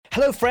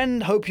Hello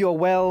friend, hope you're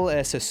well.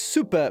 It's a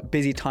super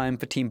busy time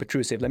for Team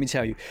Protrusive. Let me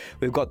tell you,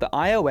 we've got the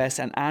iOS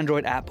and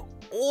Android app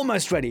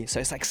almost ready. So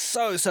it's like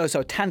so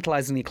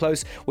tantalizingly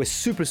close. We're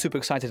super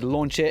excited to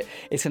launch it.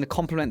 It's going to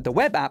complement the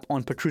web app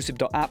on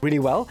protrusive.app really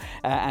well.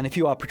 And if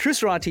you are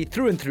Protruserati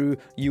through and through,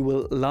 you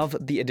will love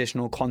the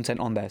additional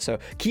content on there. So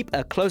keep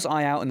a close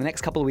eye out in the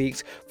next couple of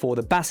weeks for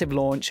the massive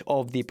launch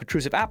of the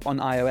Protrusive app on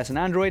iOS and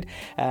Android.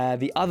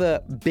 The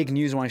other big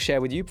news I want to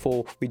share with you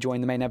before we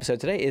join the main episode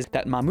today is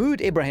that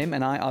Mahmoud Ibrahim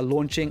and I are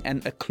launching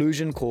an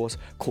occlusion course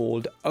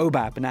called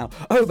OBAB. Now,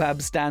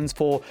 OBAB stands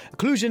for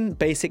Occlusion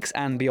Basics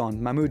and Beyond.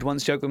 Mahmoud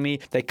once joked with me,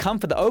 they come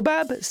for the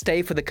OBAB,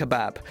 stay for the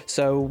kebab.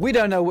 So we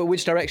don't know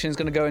which direction it's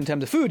going to go in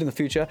terms of food in the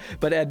future,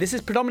 but this is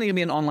predominantly going to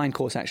be an online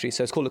course actually.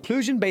 So it's called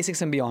Occlusion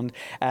Basics and Beyond,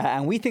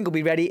 and we think it'll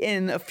be ready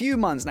in a few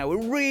months. Now,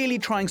 we're really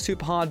trying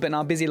super hard, but in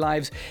our busy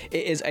lives,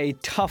 it is a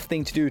tough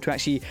thing to do to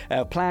actually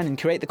plan and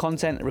curate the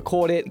content,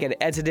 record it, get it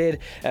edited.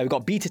 We've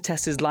got beta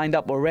testers lined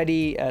up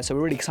already, so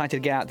we're really excited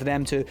to get out to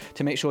them to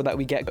make sure that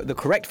we get the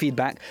correct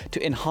feedback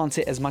to enhance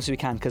it as much as we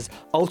can, because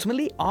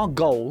ultimately our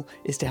goal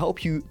is to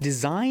help you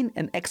design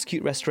and execute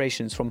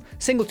restorations from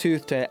single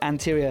tooth to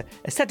anterior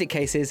aesthetic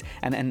cases,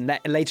 and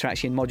later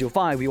actually in module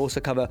 5 we also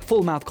cover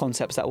full mouth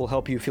concepts that will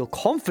help you feel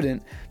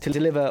confident to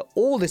deliver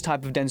all this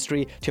type of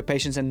dentistry to your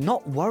patients and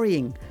not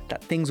worrying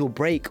that things will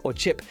break or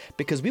chip,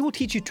 because we will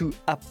teach you to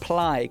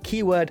apply,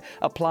 keyword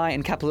apply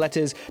in capital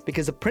letters,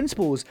 because the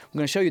principles we're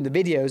going to show you in the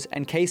videos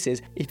and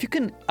cases, if you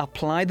can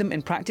apply them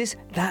in practice,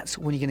 that's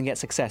when you're going to get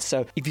success.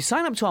 So if you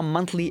sign up to our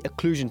monthly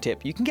occlusion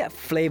tip, you can get a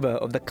flavor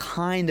of the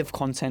kind of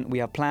content we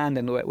have planned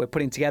and we're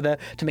putting together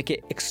to make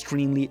it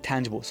extremely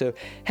tangible. So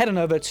head on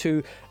over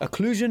to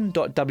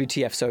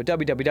occlusion.wtf, so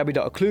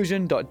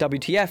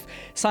www.occlusion.wtf.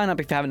 Sign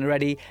up if you haven't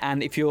already,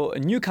 and if you're a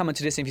newcomer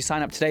to this, if you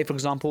sign up today, for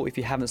example, if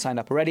you haven't signed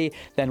up already,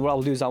 then what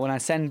I'll do is when I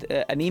send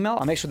an email,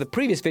 I'll make sure the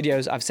previous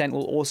videos I've sent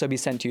will also be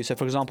sent to you. So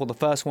for example, the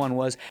first one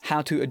was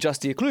how to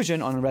adjust the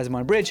occlusion on a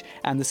Reservoir bridge,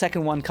 and the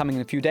second one coming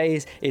in a few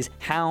days is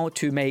how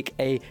to make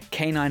a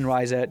canine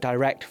riser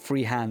direct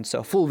freehand. So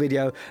a full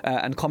video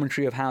and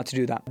commentary of how to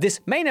do that. This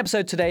main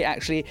episode today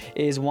actually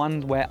is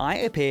one where I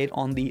appeared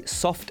on the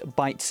Soft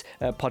Bites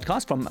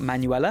podcast from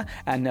Manuela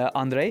and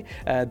Andre.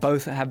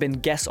 Both have been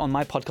guests on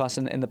my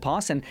podcast in the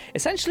past, and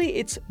essentially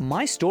it's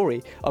my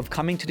story of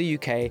coming to the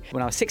UK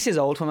when I was 6 years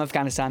old from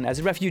Afghanistan as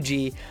a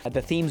refugee.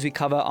 The themes we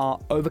cover are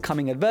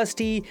overcoming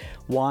adversity,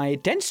 why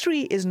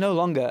dentistry is no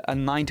longer a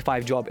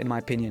 9-to-5 job in my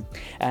opinion,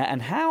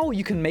 and how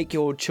you can make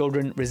your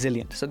children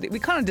resilient. So we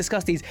kind of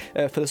discuss these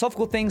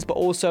philosophical things, but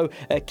also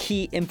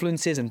key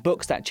influences and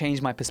books that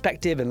changed my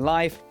perspective in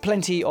life.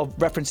 Plenty of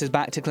references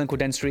back to clinical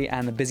dentistry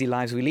and the busy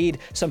lives we lead.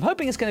 So I'm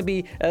hoping it's going to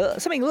be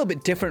something a little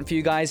bit different for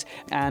you guys,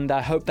 and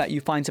I hope that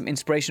you find some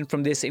inspiration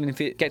from this, even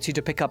if it gets you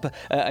to pick up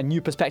a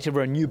new perspective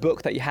or a new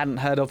book that you hadn't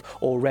heard of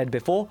or read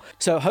before.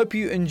 So hope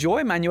you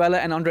enjoy Manuela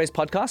and Andre's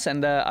podcast,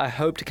 and I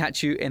hope to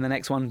catch you in the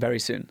next one very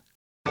soon.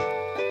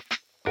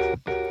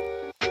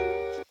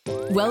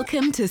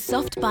 Welcome to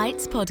Soft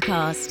Bites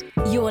Podcast.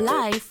 Your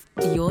life,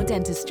 your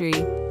dentistry.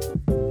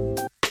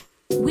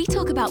 We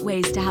talk about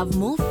ways to have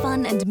more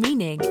fun and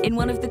meaning in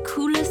one of the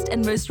coolest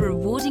and most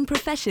rewarding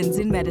professions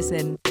in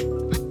medicine.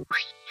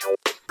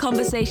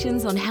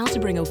 Conversations on how to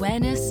bring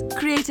awareness,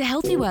 create a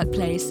healthy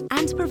workplace,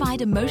 and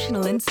provide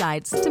emotional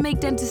insights to make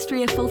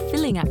dentistry a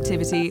fulfilling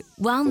activity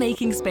while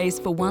making space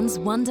for one's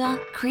wonder,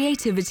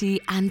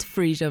 creativity, and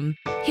freedom.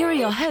 Here are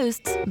your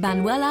hosts,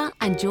 Manuela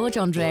and George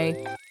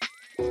Andre.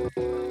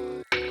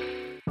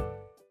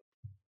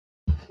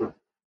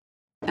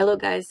 Hello,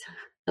 guys.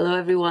 Hello,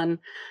 everyone.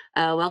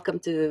 Welcome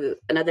to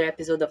another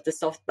episode of the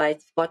Soft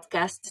Bites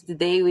podcast.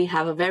 Today, we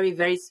have a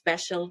very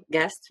special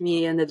guest.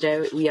 Me and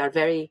Andre, we are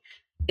very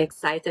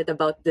excited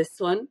about this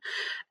one.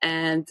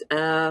 And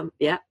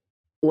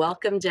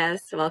welcome,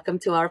 Jess. Welcome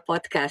to our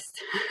podcast.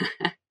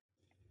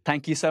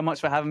 Thank you so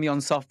much for having me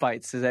on Soft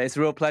Bites. It's a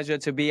real pleasure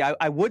to be,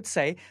 I would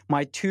say,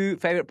 my two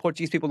favorite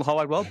Portuguese people in the whole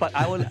wide world, but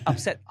I will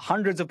upset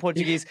hundreds of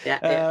Portuguese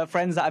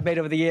friends that I've made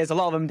over the years, a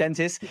lot of them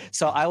dentists.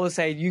 So I will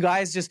say, you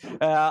guys just,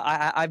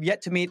 I've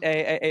yet to meet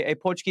a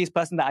Portuguese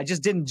person that I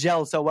just didn't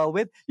gel so well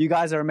with. You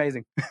guys are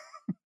amazing.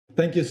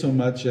 Thank you so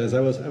much, Jess. I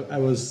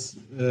was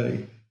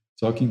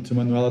talking to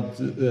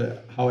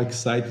Manuela how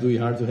excited we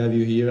are to have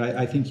you here.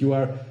 I think you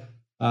are...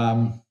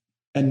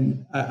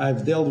 And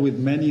I've dealt with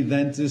many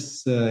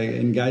dentists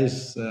and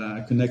guys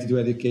connected to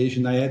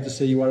education. I have to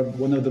say you are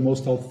one of the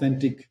most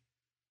authentic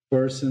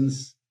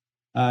persons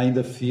in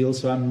the field.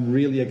 So I'm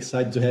really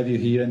excited to have you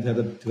here and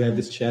to have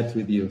this chat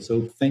with you.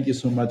 So thank you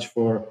so much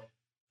for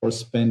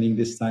spending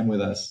this time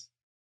with us.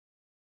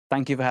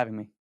 Thank you for having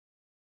me.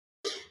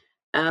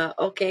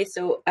 Okay,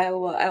 so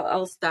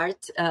I'll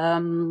start.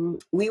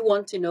 We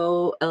want to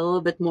know a little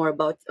bit more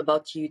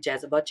about you,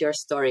 Jess, about your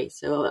story.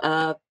 So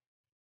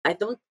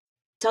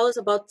tell us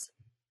about,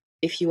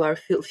 if you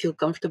feel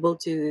comfortable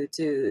to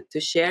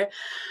share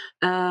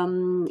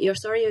your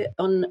story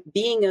on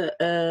being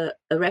a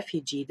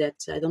refugee.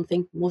 That I don't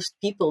think most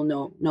people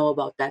know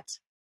about that.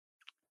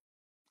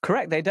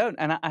 Correct, they don't,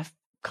 and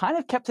kind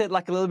of kept it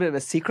like a little bit of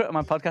a secret on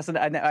my podcast,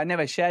 and I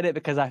never shared it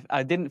because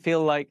I didn't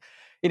feel like,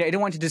 I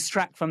didn't want to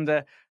distract from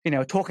the,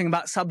 talking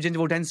about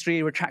subgingival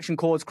dentistry, retraction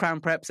cords,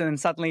 crown preps, and then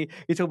suddenly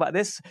you talk about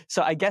this.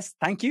 So I guess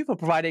thank you for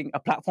providing a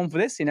platform for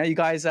this. You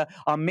guys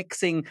are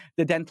mixing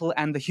the dental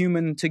and the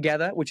human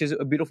together, which is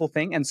a beautiful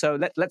thing. And so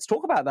let's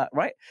talk about that,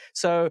 right?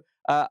 So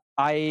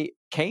I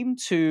came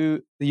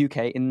to the UK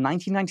in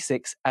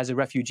 1996 as a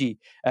refugee.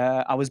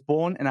 I was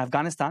born in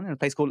Afghanistan in a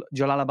place called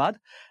Jalalabad.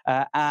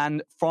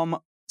 And from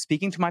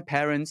speaking to my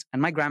parents and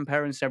my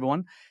grandparents,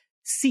 everyone,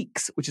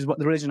 Sikhs, which is what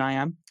the religion I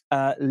am,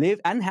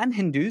 lived, and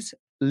Hindus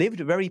lived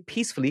very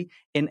peacefully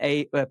in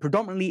a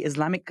predominantly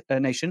Islamic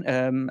nation,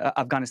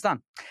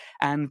 Afghanistan.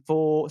 And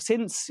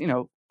since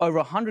over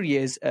 100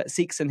 years,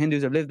 Sikhs and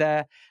Hindus have lived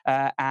there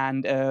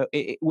and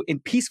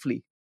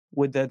peacefully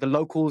with the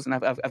locals in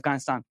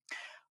Afghanistan.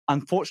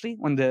 Unfortunately,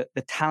 when the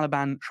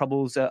Taliban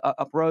troubles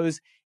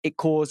uprose, it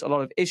caused a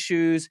lot of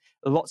issues.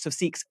 Lots of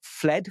Sikhs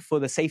fled for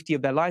the safety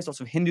of their lives. Lots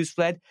of Hindus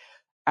fled.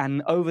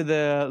 And over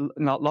the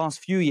last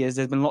few years,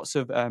 there's been lots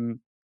of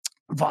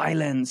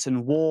violence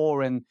and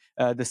war and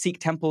the Sikh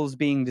temples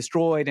being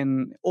destroyed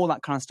and all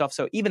that kind of stuff.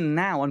 So even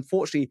now,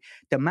 unfortunately,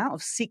 the amount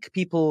of Sikh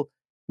people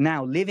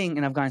now living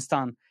in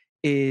Afghanistan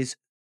is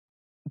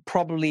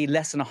probably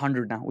less than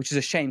 100 now, which is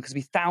a shame because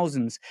it'd be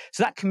thousands.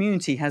 So that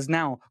community has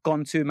now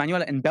gone to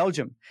Manuela in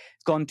Belgium.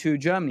 It's gone to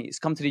Germany. It's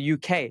come to the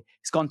UK.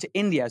 It's gone to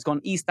India. It's gone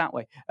east that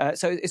way.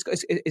 So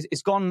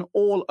it's gone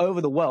all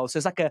over the world. So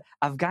it's like a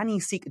Afghani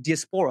Sikh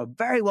diaspora,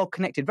 very well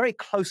connected, very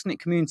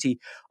close-knit community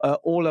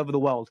all over the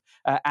world.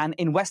 And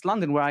in West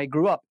London, where I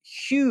grew up,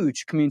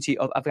 huge community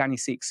of Afghani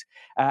Sikhs.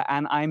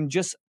 And I'm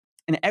just,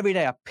 and every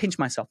day I pinch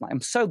myself. Like, I'm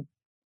so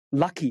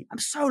lucky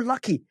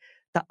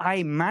that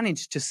I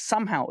managed to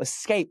somehow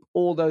escape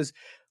all those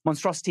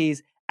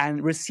monstrosities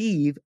and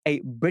receive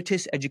a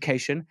British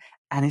education.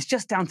 And it's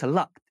just down to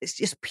luck. It's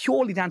just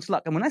purely down to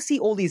luck. And when I see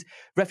all these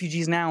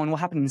refugees now and what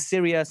happened in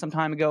Syria some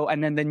time ago,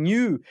 and then the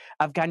new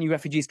Afghani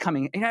refugees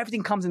coming,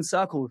 everything comes in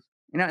circles.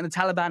 And the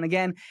Taliban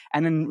again,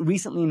 and then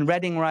recently in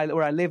Reading, where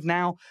I live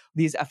now,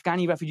 these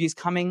Afghani refugees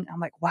coming.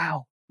 I'm like,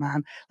 wow,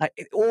 man! Like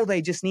all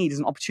they just need is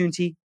an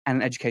opportunity and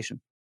an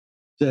education.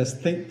 Yes,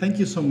 thank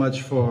you so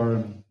much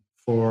for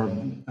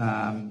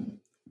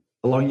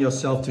allowing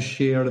yourself to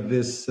share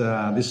this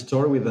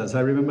story with us.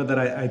 I remember that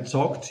I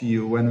talked to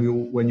you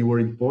when you were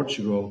in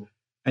Portugal,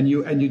 and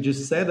you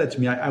just said that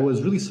to me. I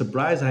was really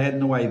surprised. I had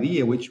no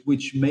idea,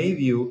 which made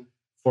you,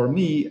 for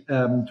me,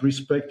 to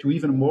respect you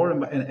even more,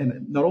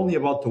 and not only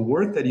about the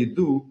work that you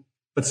do,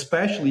 but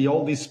especially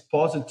all this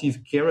positive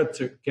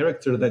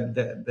character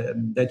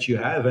that you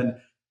have. And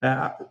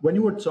when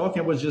you were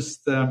talking, I was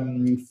just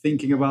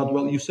thinking about,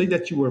 well, you say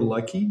that you were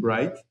lucky,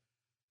 right?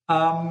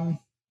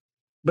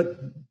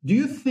 But do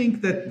you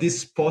think that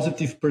this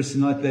positive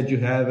personality that you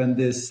have and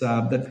this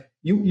that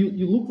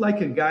you look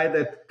like a guy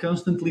that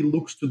constantly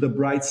looks to the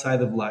bright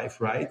side of life,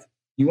 right?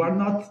 You're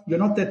not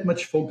that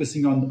much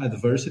focusing on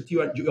adversity.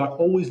 You are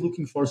always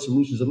looking for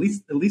solutions. At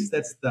least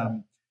that's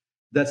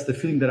the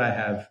feeling that I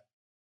have.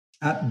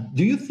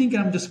 Do you think,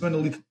 I'm just going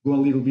to go a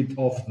little bit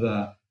off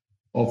the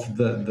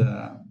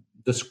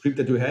script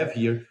that we have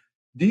here?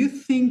 Do you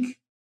think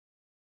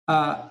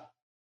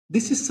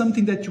this is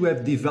something that you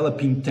have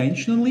developed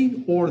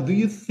intentionally, or do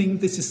you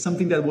think this is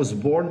something that was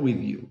born with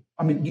you?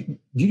 I mean,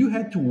 did you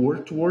have to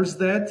work towards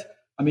that?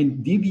 I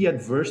mean, did the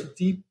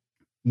adversity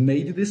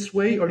made you this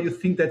way, or do you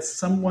think that's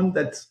someone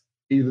that's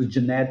either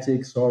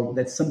genetics or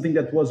that's something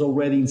that was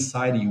already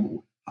inside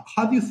you?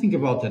 How do you think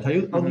about that?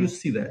 How do you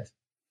see that?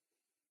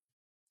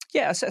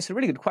 Yeah, that's a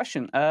really good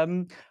question.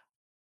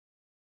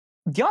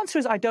 The answer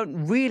is I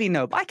don't really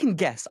know, but I can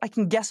guess. I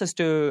can guess as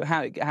to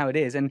how it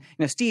is. And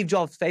Steve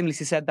Jobs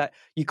famously said that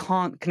you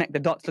can't connect the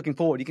dots looking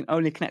forward; you can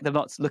only connect the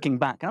dots looking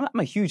back. And I'm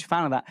a huge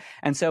fan of that.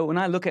 And so when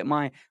I look at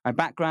my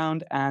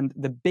background and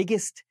the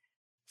biggest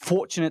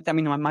fortunate,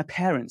 my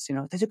parents,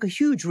 they took a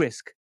huge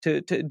risk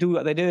to do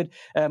what they did.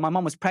 My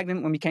mom was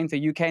pregnant when we came to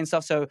the UK and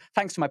stuff. So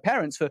thanks to my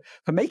parents for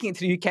making it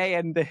to the UK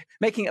and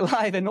making it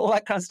live and all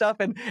that kind of stuff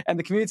and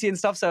the community and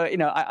stuff. So,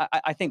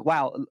 I think,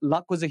 wow,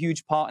 luck was a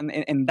huge part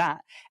in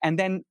that. And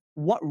then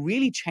what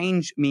really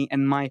changed me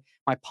and my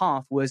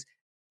path was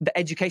the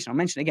education. I'll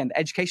mention again, the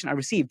education I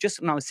received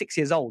just when I was 6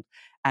 years old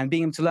and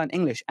being able to learn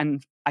English.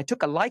 And I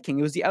took a liking.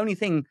 It was the only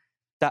thing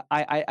that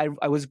I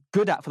was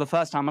good at for the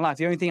first time in my life,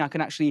 the only thing I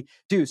can actually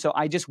do. So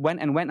I just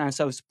went and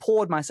so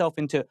poured myself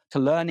into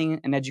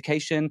learning and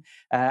education,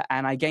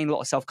 and I gained a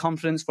lot of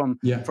self-confidence from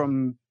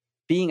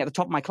being at the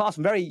top of my class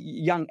from a very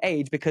young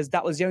age, because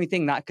that was the only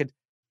thing that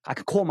I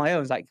could call my own. It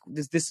was like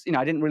this,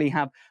 I didn't really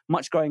have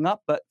much growing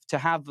up, but to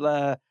have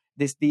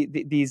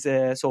these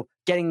sort of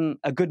getting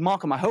a good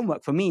mark on my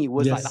homework for me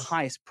was like the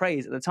highest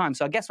praise at the time.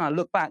 So I guess when I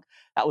look back,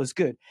 that was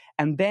good.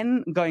 And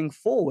then going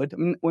forward,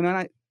 when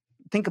I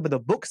think about the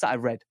books that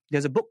I've read,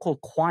 there's a book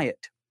called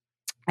Quiet,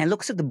 and it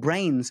looks at the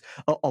brains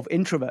of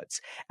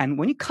introverts. And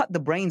when you cut the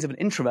brains of an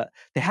introvert,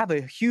 they have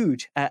a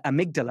huge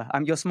amygdala.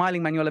 You're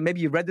smiling, Manuela.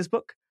 Maybe you've read this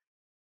book?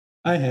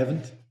 I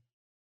haven't.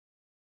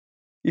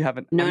 You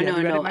haven't? No, Have you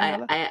read no. it,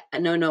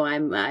 Manuela? No.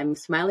 I'm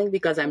smiling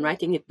because I'm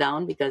writing it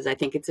down because I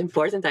think it's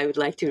important. I would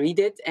like to read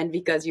it, and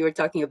because you were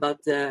talking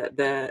about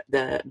the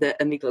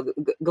amygdala.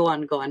 Go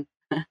on.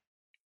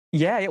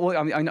 Yeah, well,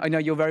 I know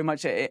you're very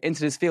much into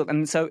this field,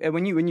 and so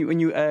when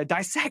you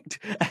dissect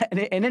an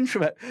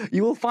introvert,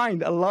 you will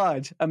find a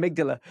large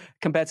amygdala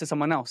compared to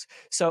someone else.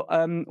 So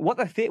what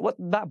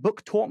that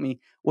book taught me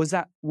was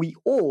that we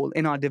all,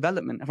 in our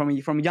development from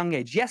a young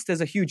age, yes,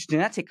 there's a huge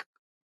genetic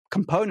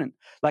component.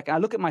 Like I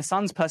look at my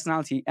son's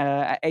personality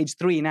at age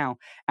 3 now,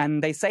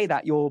 and they say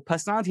that your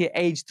personality at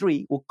age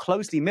 3 will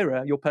closely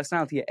mirror your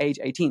personality at age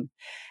 18.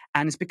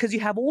 And it's because you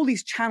have all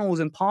these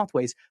channels and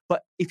pathways,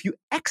 but if you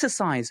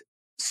exercise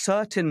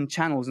certain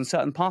channels and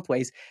certain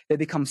pathways, they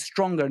become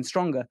stronger and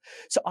stronger.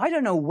 So I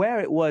don't know where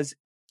it was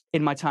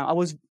in my time.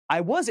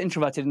 I was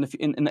introverted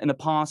in the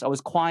past. I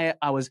was quiet.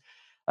 I was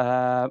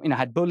I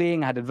had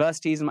bullying, I had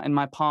adversities in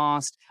my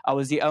past. I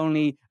was the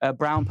only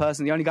brown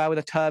person, the only guy with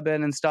a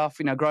turban and stuff,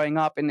 growing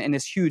up in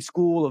this huge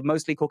school of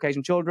mostly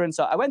Caucasian children.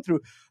 So I went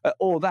through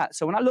all that.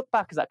 So when I look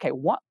back, it's like, okay,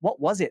 what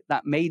was it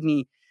that made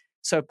me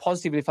so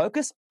positively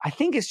focused? I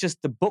think it's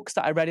just the books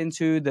that I read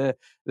into,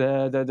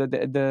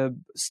 the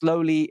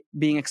slowly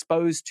being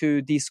exposed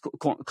to these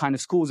kind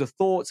of schools of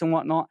thoughts and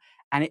whatnot.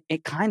 And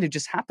it kind of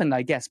just happened,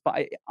 I guess.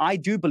 But I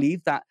do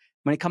believe that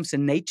when it comes to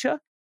nature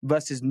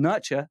versus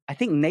nurture, I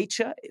think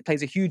nature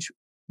plays a huge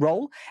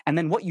role. And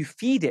then what you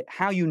feed it,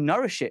 how you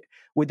nourish it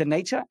with the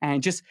nature, and it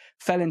just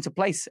fell into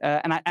place.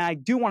 And I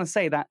do want to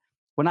say that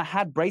when I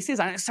had braces,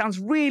 and it sounds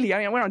really,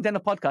 we're on a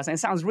dental podcast and it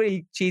sounds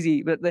really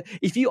cheesy, but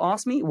if you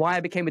asked me why I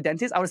became a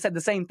dentist, I would have said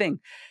the same thing.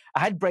 I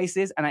had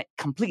braces and it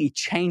completely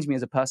changed me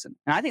as a person.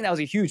 And I think that was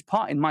a huge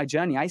part in my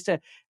journey. I used to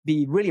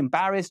be really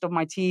embarrassed of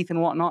my teeth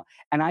and whatnot.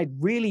 And I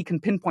really can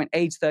pinpoint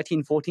age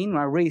 13, 14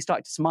 when I really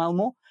started to smile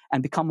more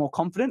and become more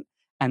confident.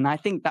 And I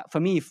think that for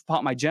me, part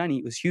of my journey,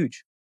 it was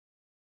huge.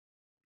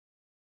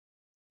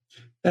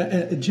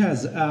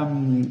 Jazz,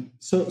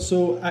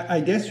 so I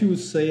guess you would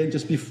say,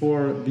 just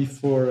before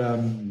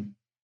the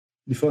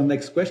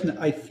next question,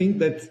 I think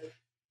that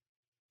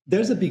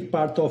there's a big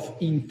part of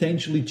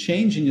intentionally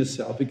changing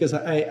yourself, because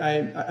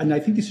I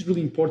think this is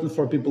really important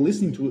for people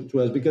listening to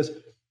us, because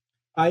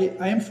I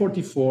am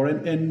 44,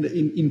 and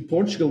in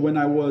Portugal, when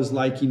I was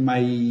like in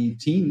my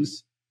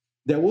teens,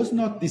 there was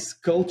not this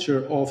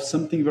culture of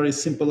something very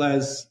simple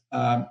as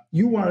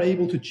you are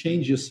able to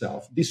change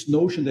yourself, this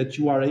notion that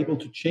you are able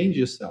to change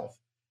yourself.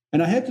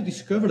 And I had to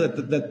discover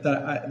that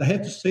I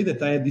have to say that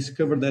I had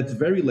discovered that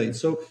very late.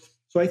 So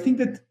I think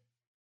that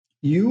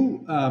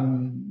you,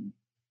 and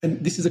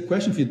this is a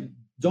question for you,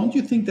 don't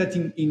you think that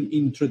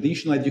in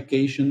traditional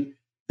education,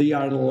 they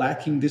are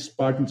lacking this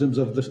part in terms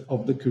of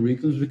the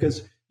curriculums?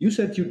 Because you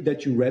said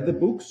that you read the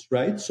books,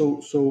 right?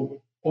 So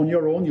on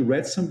your own, you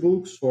read some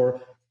books for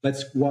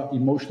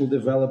emotional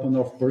development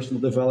or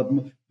personal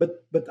development.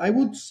 But I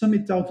would sum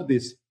it down to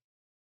this: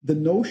 the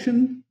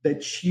notion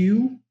that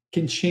you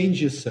can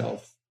change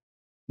yourself,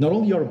 not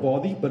only your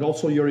body, but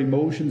also your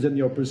emotions and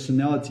your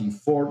personality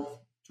to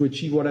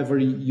achieve whatever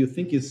you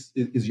think is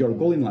your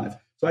goal in life.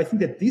 So I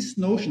think that this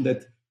notion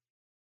that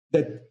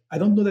I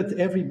don't know that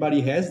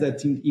everybody has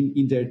that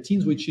in their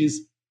teens, which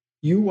is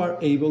you are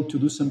able to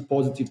do some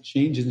positive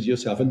changes in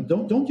yourself. And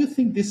don't you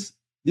think this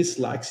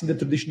lacks in the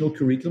traditional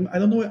curriculum? I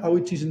don't know how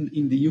it is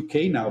in the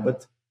UK now,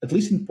 but at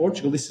least in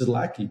Portugal, this is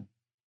lacking.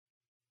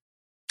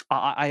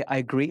 I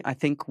agree. I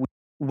think we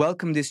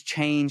welcome this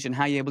change and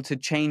how you're able to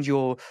change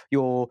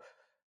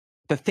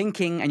the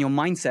thinking and your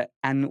mindset,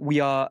 and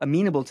we are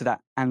amenable to that,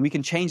 and we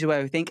can change the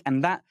way we think,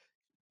 and that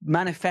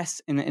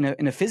manifests in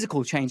a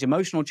physical change,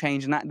 emotional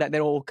change, and that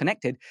they're all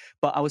connected.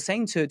 But I was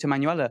saying to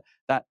Manuela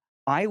that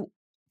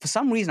for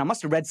some reason, I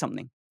must have read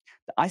something.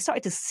 I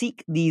started to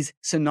seek these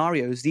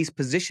scenarios, these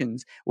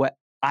positions where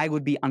I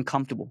would be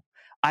uncomfortable.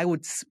 I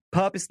would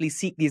purposely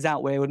seek these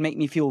out where it would make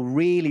me feel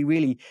really,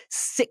 really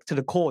sick to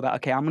the core that,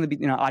 okay, I'm going to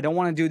be, I don't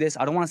want to do this.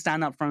 I don't want to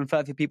stand up in front of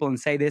 30 people and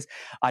say this.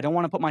 I don't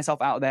want to put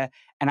myself out there.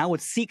 And I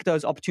would seek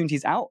those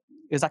opportunities out.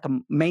 It was like a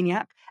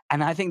maniac.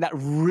 And I think that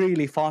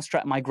really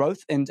fast-tracked my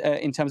growth in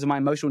terms of my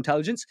emotional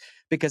intelligence,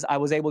 because I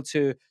was able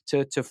to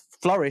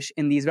flourish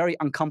in these very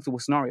uncomfortable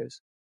scenarios.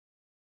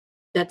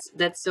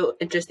 That's so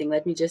interesting.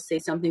 Let me just say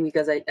something,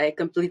 because I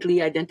completely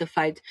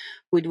identified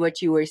with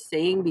what you were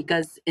saying,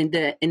 because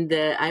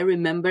I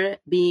remember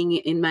being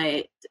in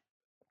my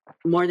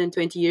more than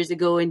 20 years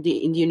ago in the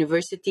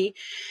university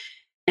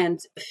and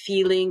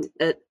feeling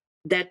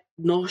that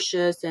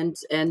nauseous and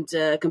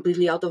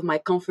completely out of my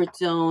comfort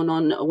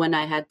zone when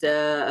I had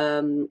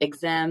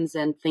exams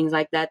and things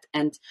like that.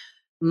 And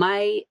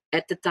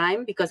at the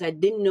time, because I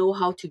didn't know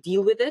how to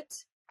deal with it,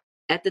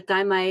 at the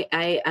time I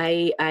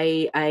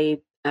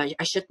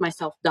shut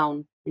myself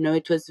down.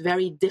 It was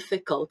very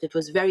difficult. It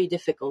was very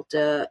difficult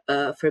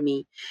for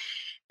me.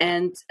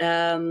 And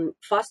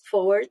fast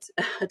forward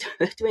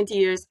 20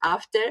 years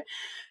after,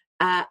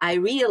 I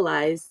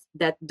realized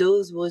that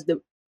those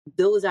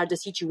are the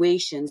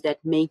situations that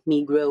make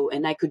me grow,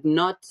 and I could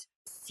not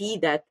see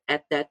that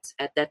at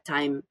that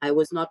time. I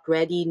was not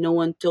ready. No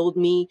one told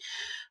me.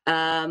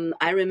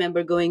 I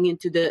remember going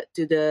into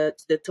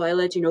the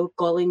toilet,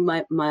 calling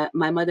my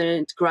mother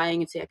and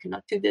crying and say, I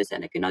cannot do this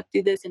and I cannot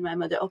do this. And my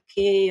mother,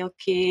 okay.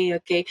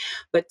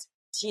 But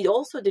she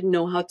also didn't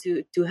know how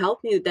to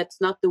help me.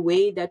 That's not the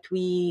way that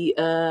we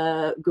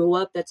grow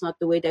up. That's not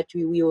the way that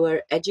we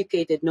were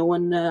educated. No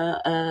one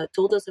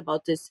told us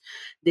about these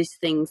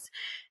things.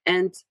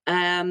 And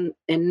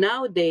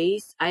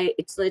nowadays,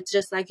 it's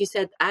just like you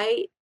said,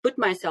 I put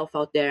myself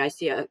out there. I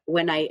see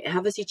when I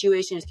have a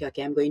situation, I say,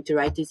 okay, I'm going to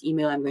write this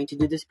email. I'm going to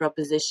do this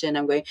proposition.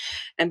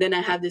 And then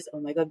I have this, oh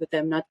my God, but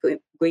I'm not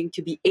going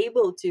to be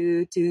able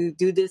to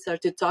do this or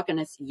to talk. And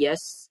I say,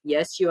 yes,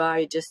 you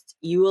are.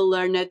 You will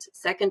learn it.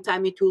 Second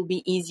time, it will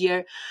be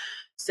easier.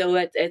 So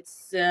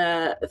it's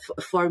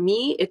for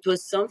me, it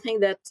was something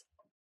that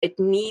it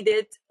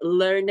needed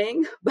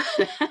learning,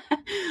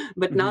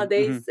 but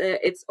nowadays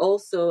it's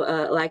also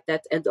like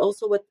that. And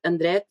also what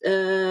André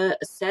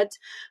said,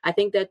 I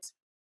think that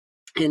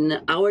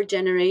in our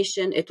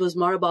generation, it was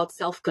more about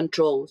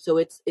self-control. So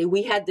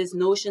we had this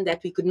notion that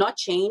we could not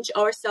change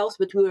ourselves,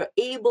 but we were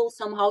able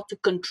somehow to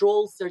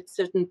control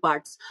certain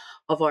parts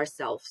of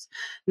ourselves.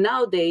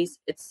 Nowadays,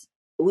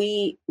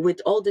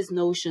 with all these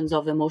notions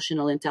of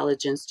emotional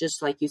intelligence,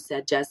 just like you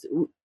said, Jess,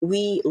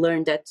 we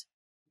learned that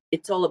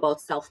it's all about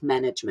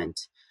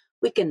self-management.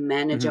 We can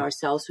manage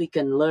ourselves, we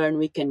can learn,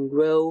 we can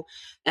grow.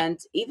 And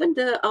even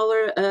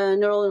our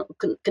neural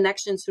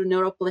connections through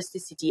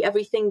neuroplasticity,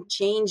 everything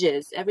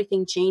changes.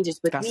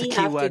 But that's we the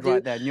key word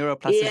right there,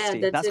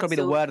 neuroplasticity. That's got to be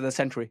the word of the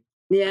century.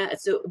 Yeah,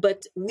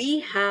 but we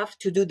have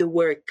to do the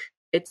work.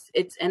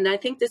 And I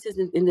think this is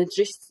in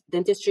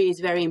dentistry is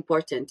very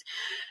important.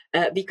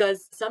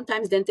 Because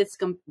sometimes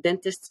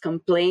dentists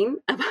complain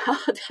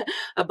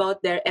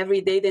about their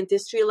everyday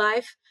dentistry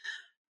life,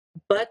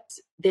 but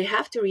they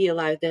have to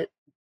realize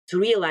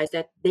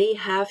that they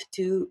have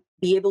to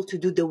be able to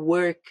do the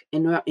work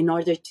in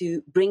order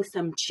to bring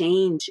some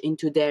change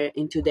into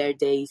their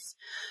days.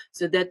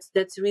 So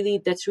that's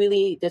really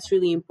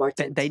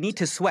important. They need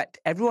to sweat.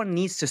 Everyone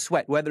needs to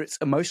sweat, whether it's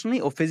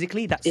emotionally or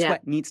physically. That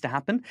sweat needs to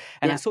happen.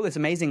 And I saw this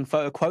amazing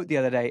quote the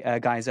other day,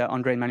 guys,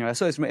 Andre and Manuel. I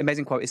saw this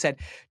amazing quote. It said,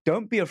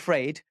 "Don't be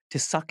afraid to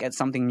suck at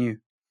something new."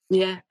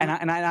 Yeah. And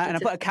I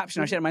put a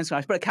caption. I shared it on my Instagram.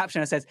 I put a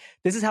caption that says,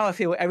 "This is how I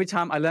feel every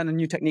time I learn a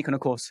new technique on a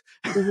course."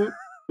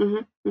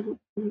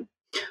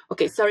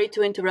 Okay, sorry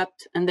to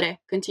interrupt, André.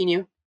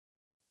 Continue.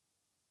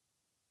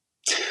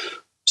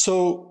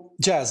 So,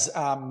 Jazz,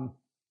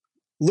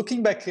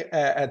 looking back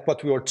at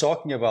what we were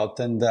talking about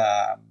and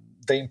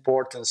the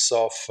importance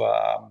of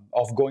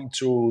going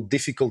through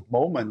difficult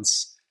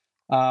moments,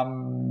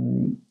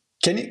 can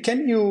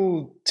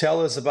you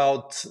tell us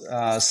about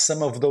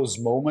some of those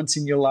moments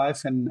in your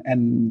life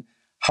and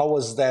how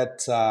was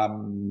that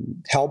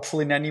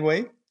helpful in any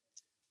way?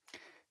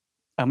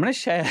 I'm gonna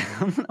share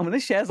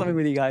something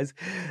with you guys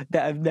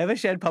that I've never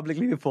shared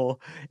publicly before,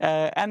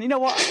 and you know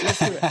what? Let's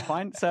do it.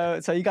 Fine.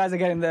 So you guys are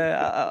getting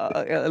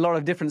a lot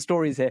of different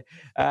stories here.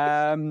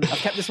 I've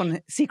kept this one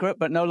secret,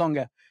 but no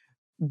longer.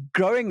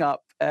 Growing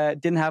up,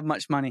 didn't have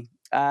much money,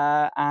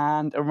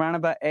 and around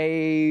about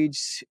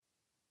age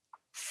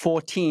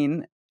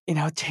 14,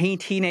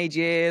 teenage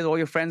years, all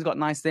your friends got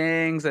nice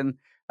things, and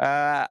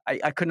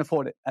I couldn't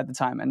afford it at the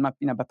time. And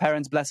my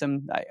parents, bless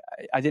them,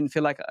 I didn't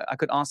feel like I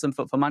could ask them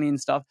for money and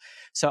stuff.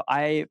 So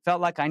I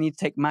felt like I need to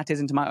take matters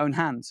into my own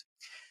hands.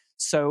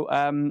 So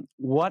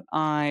what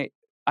I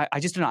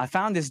just don't know. I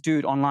found this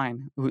dude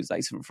online who's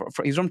like,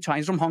 he's from China,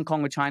 he's from Hong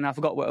Kong or China. I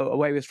forgot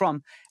where he was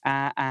from.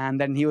 And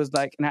then he was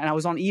like, and I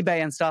was on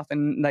eBay and stuff.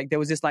 And like, there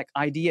was this like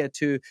idea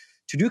to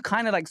do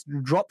kind of like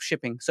drop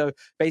shipping. So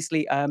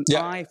basically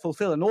I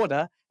fulfill an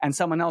order and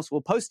someone else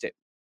will post it.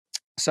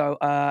 So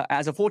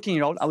as a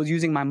 14-year-old, I was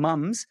using my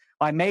mum's.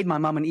 I made my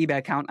mum an eBay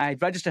account. I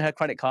registered her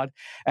credit card,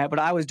 but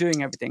I was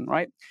doing everything,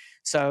 right?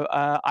 So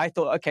I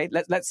thought, okay,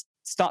 let's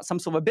start some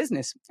sort of a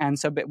business. And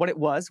so what it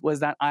was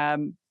that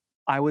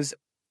I was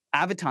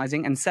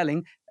advertising and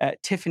selling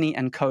Tiffany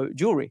 & Co.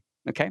 jewelry.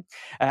 Okay,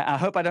 I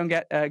hope I don't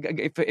get.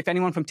 If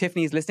anyone from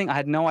Tiffany is listening, I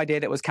had no idea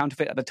that it was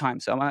counterfeit at the time.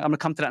 So I'm going to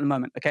come to that in a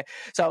moment. Okay,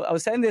 so I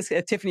was selling this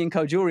Tiffany &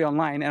 Co. jewelry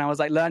online, and I was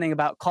like learning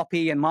about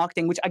copy and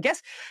marketing, which I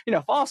guess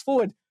fast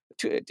forward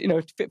to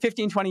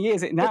 15, 20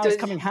 years, it now is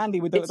coming handy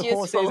with the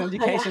courses and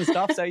education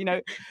stuff. So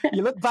you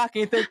look back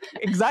and you think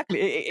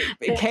exactly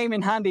it came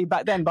in handy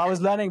back then. But I was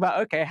learning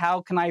about, okay,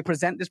 how can I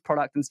present this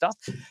product and stuff.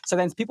 So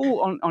then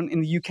people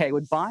in the UK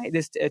would buy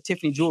this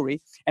Tiffany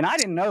jewelry, and I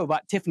didn't know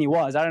what Tiffany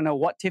was. I don't know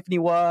what Tiffany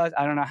was.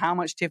 I don't know how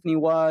much Tiffany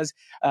was.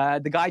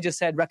 The guy just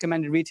said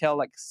recommended retail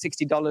like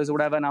 $60 or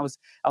whatever, and I was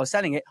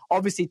selling it.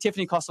 Obviously,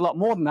 Tiffany costs a lot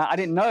more than that. I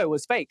didn't know it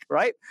was fake,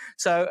 right?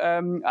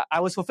 So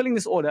I was fulfilling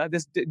this order.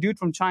 This dude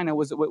from China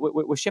was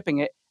shipping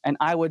it, and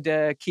I would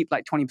keep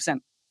like 20%.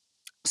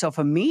 So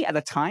for me at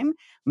the time,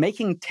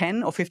 making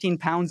 10 or 15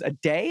 pounds a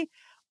day,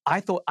 I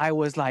thought I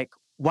was like,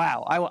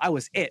 wow, I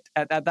was it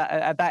at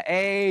that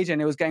age,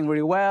 and it was going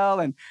really well,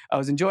 and I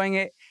was enjoying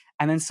it.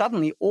 And then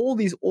suddenly all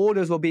these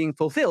orders were being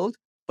fulfilled,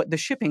 but the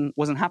shipping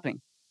wasn't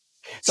happening.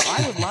 So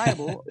I was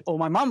liable, or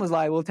my mum was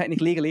liable,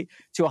 technically legally,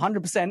 to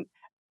 100%.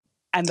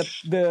 And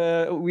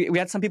we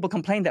had some people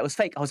complain that it was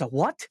fake. I was like,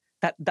 what?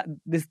 That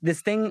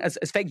this thing as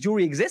fake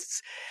jewelry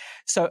exists?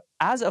 So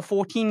as a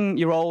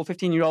 14-year-old,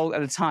 15-year-old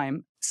at the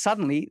time,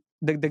 suddenly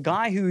the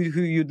guy who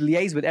you'd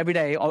liaise with every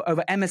day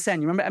over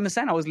MSN, you remember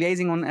MSN? I was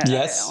liaising on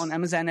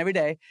MSN every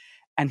day,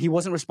 and he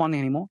wasn't responding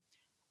anymore.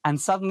 And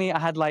suddenly I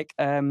had like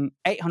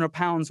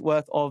 £800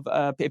 worth of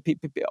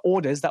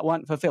orders that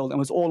weren't fulfilled, and it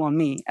was all on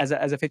me as a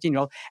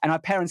 15-year-old. And my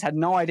parents had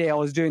no idea I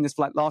was doing this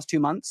for like last 2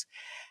 months.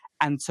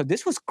 And so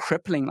this was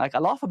crippling. Like, I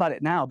laugh about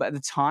it now, but at the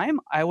time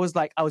I was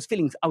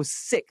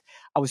sick.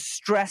 I was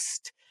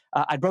stressed.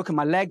 I'd broken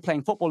my leg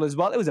playing football as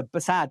well. It was a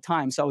sad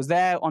time. So I was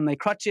there on my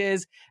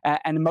crutches,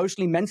 and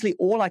emotionally, mentally,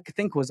 all I could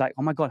think was like,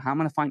 oh my God, how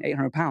am I going to find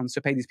 £800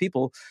 to pay these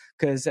people?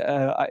 Because,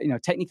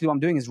 technically what I'm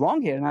doing is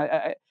wrong here. And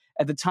I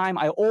at the time,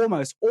 I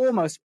almost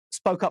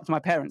spoke up to my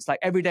parents. Like,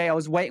 every day I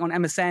was waiting on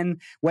MSN,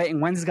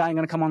 waiting, when's this guy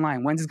going to come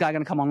online? When's this guy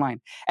going to come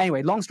online?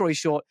 Anyway, long story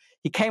short,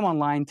 he came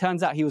online.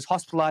 Turns out he was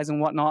hospitalized and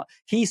whatnot.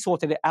 He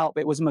sorted it out,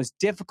 but it was the most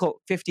difficult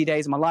 50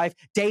 days of my life.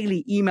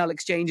 Daily email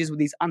exchanges with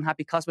these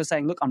unhappy customers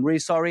saying, look, I'm really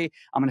sorry.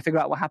 I'm going to figure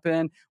out what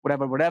happened,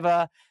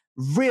 whatever.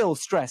 Real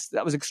stress.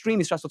 That was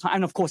extremely stressful time.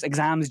 And of course,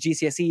 exams,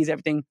 GCSEs,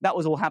 everything, that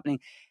was all happening.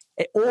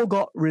 It all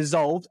got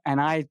resolved,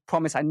 and I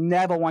promise I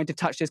never wanted to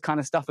touch this kind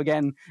of stuff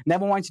again.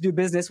 Never wanted to do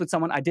business with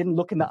someone I didn't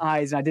look in the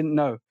eyes and I didn't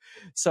know.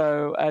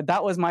 So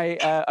that was my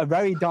a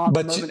very dark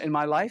moment in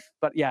my life.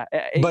 But yeah,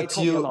 it taught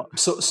me a lot.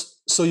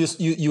 So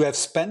you have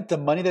spent the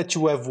money that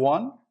you have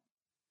won?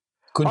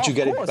 Couldn't you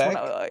get it back?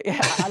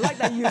 I like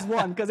that you used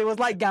one, because it was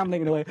like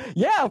gambling in a way.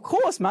 Yeah, of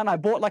course, man. I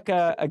bought like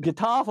a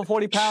guitar for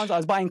 £40. I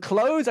was buying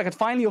clothes. I could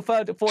finally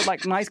afford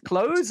like nice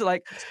clothes.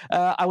 Like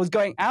I was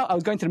going out. I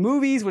was going to the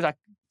movies, which I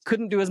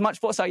couldn't do as much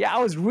for. So yeah, I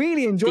was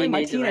really enjoying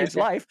my teenage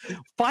life.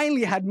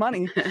 Finally had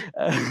money.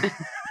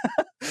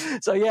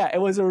 So yeah,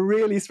 it was a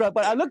really struggle.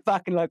 But I look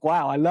back and like,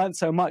 wow, I learned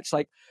so much.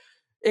 Like,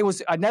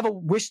 I never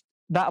wished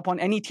that upon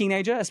any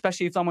teenager,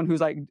 especially someone who's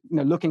like,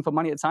 looking for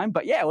money at the time.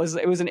 But yeah, it was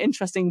an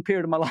interesting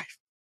period of my life.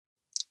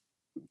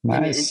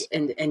 Nice.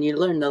 And you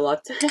learned a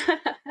lot.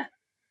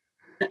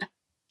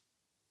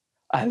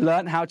 I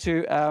learned how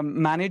to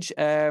manage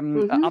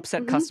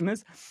upset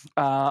customers.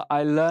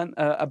 I learned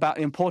about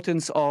the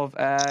importance of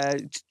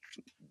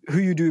who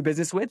you do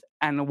business with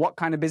and what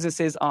kind of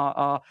businesses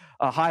are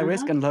high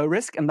risk and low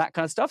risk and that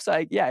kind of stuff.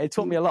 So it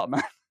taught me a lot,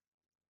 man.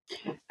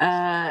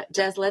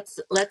 Jazz, let's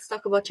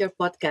talk about your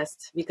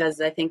podcast,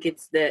 because I think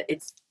it's the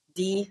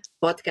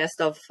podcast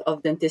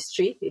of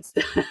dentistry. It's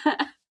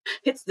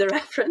the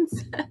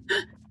reference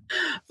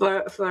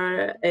for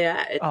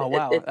yeah.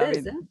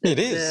 It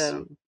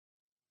is.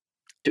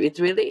 It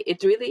really.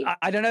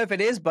 I don't know if it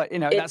is, but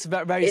that's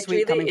very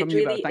sweet coming from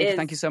you both.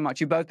 Thank you so much.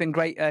 You've both been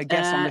great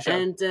guests on the show.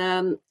 And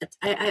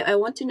I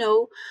want to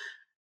know,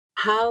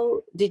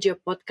 how did your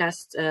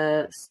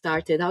podcast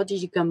started? How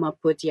did you come up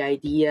with the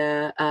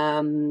idea?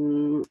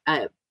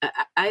 I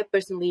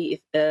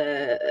personally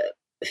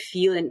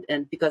feel,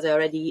 and because I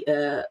already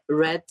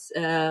read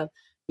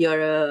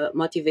your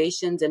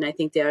motivations, and I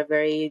think they are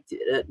very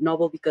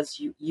noble, because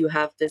you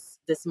have this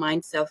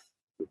mindset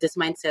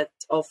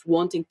of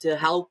wanting to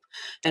help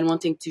and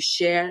wanting to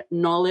share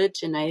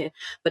knowledge.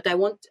 But I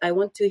want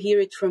to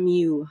hear it from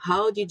you.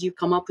 How did you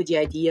come up with the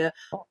idea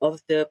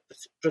of the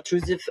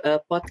Protrusive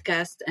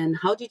podcast, and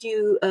how did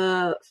you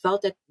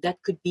felt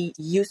that could be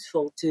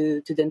useful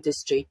to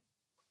dentistry?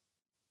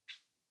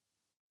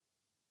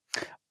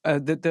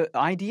 The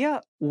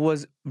idea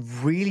was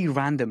really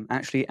random,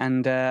 actually,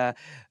 and I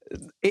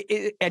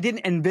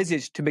didn't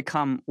envisage to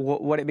become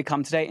what it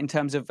become today, in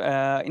terms of,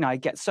 I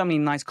get so many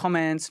nice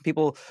comments,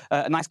 people,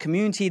 a nice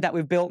community that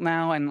we've built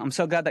now, and I'm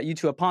so glad that you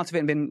two are part of it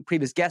and been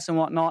previous guests and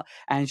whatnot,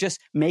 and just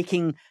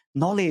making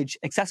knowledge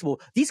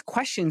accessible. These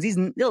questions, these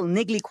little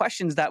niggly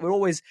questions that we're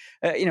always,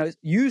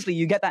 usually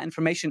you get that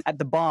information at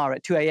the bar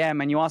at 2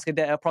 a.m. and you ask a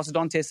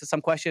prosthodontist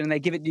some question and they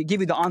give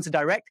you the answer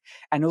direct,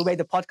 and we'll make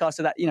the podcast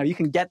so that, you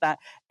can get that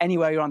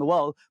anywhere you're on the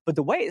world. But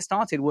the way it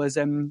started was,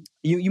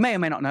 you may or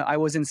may not know, I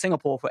was in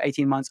Singapore for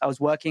 18 months. I was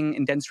working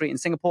in dentistry in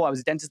Singapore. I was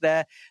a dentist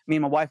there. Me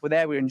and my wife were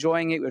there. We were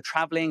enjoying it. We were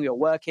traveling. We were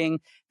working.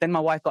 Then my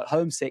wife got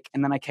homesick,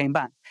 and then I came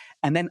back.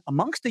 And then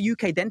amongst the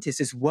UK dentists,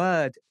 this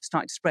word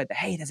started to spread that,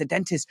 hey, there's a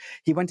dentist.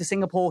 He went to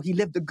Singapore. He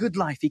lived a good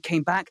life. He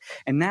came back,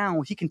 and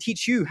now he can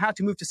teach you how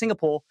to move to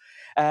Singapore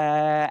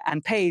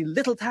and pay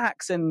little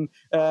tax and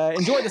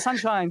enjoy the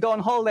sunshine, go on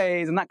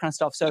holidays and that kind of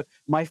stuff. So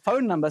my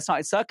phone number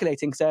started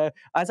circulating. So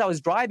as I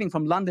was driving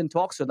from London to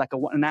Oxford, like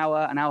an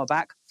hour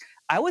back,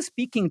 I was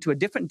speaking to a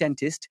different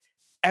dentist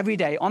every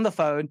day on the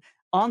phone,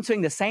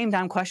 answering the same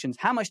damn questions.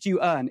 How much do you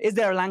earn? Is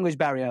there a language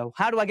barrier?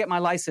 How do I get my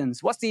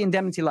license? What's the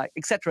indemnity like?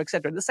 Et cetera,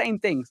 the same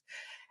things.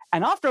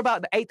 And after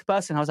about the 8th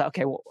person, I was like,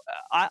 okay, well,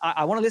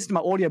 I want to listen to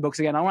my audiobooks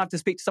again. I want to have to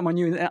speak to someone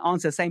new and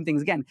answer the same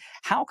things again.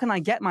 How can I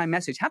get my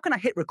message? How can I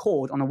hit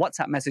record on a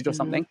WhatsApp message or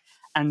something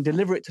and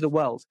deliver it to the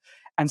world?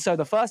 And so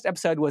the first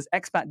episode was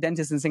expat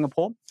dentist in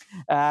Singapore,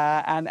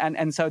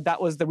 and so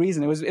that was the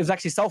reason. It was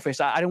actually selfish.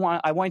 I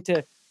wanted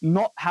to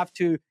not have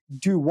to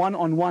do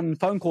one-on-one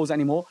phone calls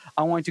anymore.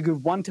 I wanted to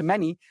give one to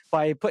many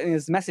by putting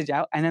this message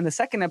out. And then the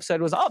second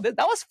episode was, that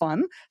was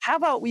fun. How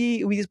about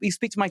we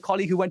speak to my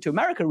colleague who went to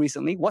America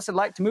recently? What's it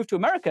like to move to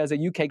America as a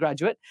UK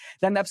graduate?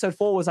 Then episode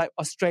 4 was like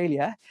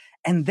Australia.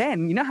 And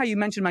then, you know how you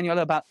mentioned,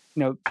 Manuela, about,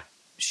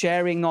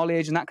 sharing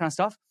knowledge and that kind of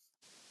stuff?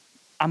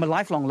 I'm a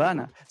lifelong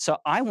learner. So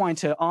I wanted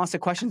to ask the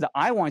questions that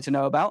I wanted to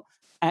know about.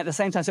 And at the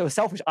same time, so it was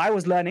selfish. I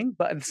was learning,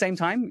 but at the same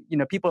time,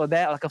 people are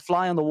there like a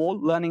fly on the wall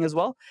learning as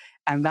well.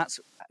 And that's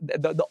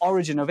the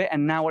origin of it.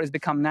 And now what it's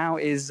become now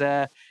is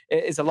a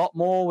lot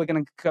more. We're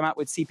going to come out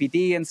with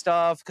CPD and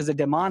stuff because the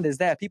demand is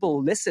there.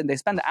 People listen. They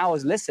spend the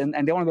hours listen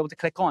and they want to be able to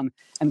click on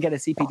and get a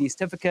CPD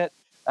certificate.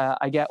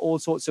 I get all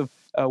sorts of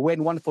weird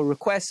and wonderful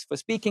requests for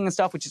speaking and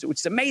stuff, which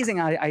is amazing.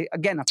 I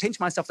pinch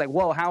myself like,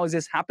 whoa, how has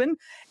this happened?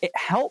 It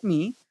helped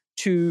me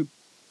to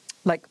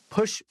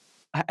push.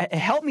 It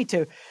helped me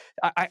to.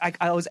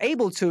 I was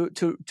able to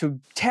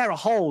tear a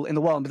hole in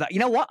the world and be like, you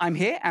know what, I'm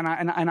here and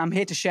I'm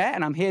here to share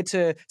and I'm here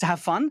to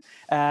have fun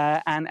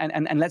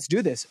and let's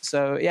do this.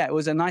 So yeah, it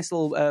was a nice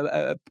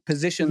little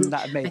position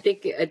that I made. I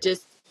think it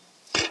just.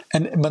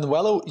 And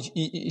Manuela,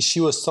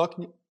 she was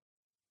talking.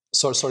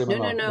 Sorry,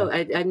 Manuela. No.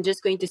 I'm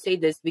just going to say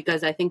this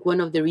because I think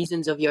one of the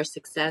reasons of your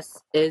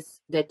success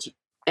is that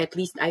at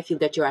least I feel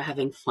that you are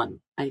having fun.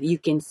 You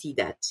can see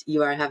that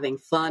you are having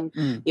fun.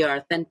 You're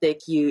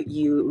authentic.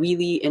 You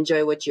really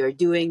enjoy what you're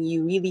doing.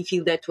 You really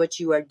feel that what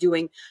you are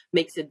doing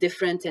makes a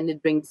difference and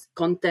it brings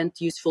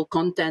content, useful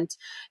content,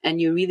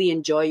 and you really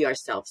enjoy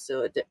yourself.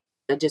 So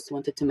I just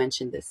wanted to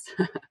mention this.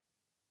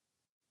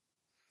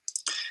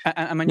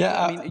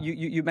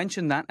 You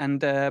mentioned that,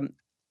 and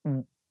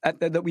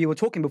that we were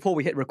talking before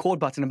we hit record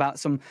button about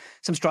some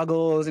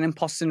struggles and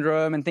imposter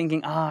syndrome and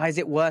thinking, is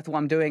it worth what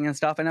I'm doing and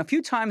stuff. And a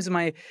few times in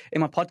my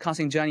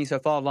podcasting journey so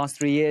far, the last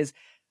 3 years,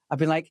 I've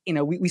been like,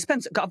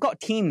 I've got a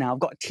team now. I've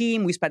got a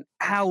team. We spent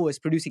hours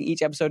producing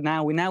each episode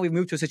now. We've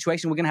moved to a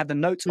situation we're going to have the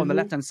notes on the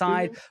left-hand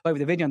side, over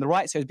the video on the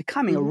right. So it's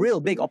becoming a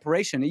real big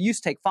operation. It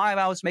used to take 5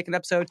 hours to make an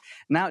episode.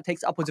 Now it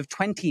takes upwards of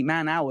 20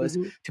 man-hours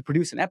to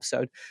produce an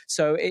episode.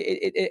 So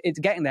it's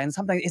getting there. And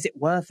sometimes, is it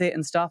worth it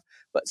and stuff?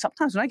 But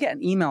sometimes when I get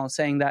an email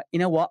saying that, you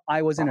know what,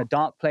 I was in a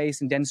dark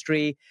place in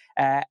dentistry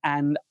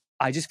and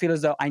I just feel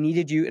as though I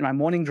needed you in my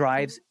morning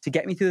drives to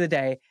get me through the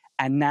day.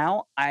 And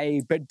now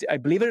I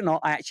believe it or not,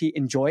 I actually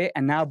enjoy it.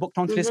 And now I booked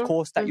onto this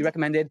course that you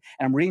recommended,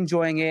 and I'm really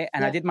enjoying it.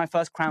 And I did my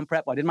first crown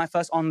prep, I did my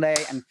first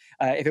onlay. And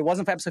if it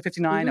wasn't for episode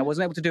 59, I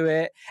wasn't able to do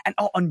it. And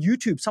on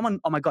YouTube,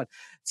 oh my God.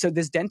 So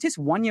this dentist,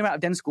 1 year out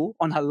of dental school,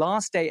 on her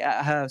last day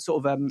at her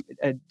sort of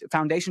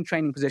foundation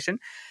training position,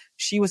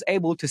 she was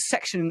able to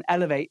section and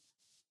elevate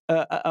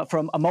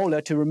from a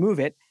molar to remove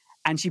it.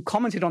 And she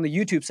commented on the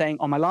YouTube saying,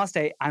 on my last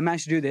day, I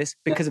managed to do this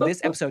because of this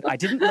episode. I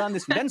didn't learn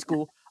this from dental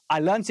school. I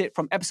learned it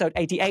from episode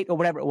 88 or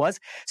whatever it was.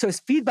 So it's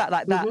feedback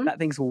like that that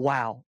thinks,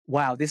 wow,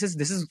 this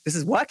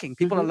is working.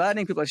 People are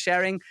learning, people are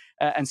sharing,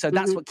 and so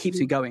that's what keeps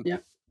me going. Yeah.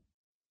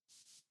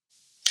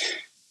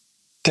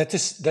 That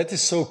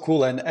is so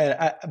cool. And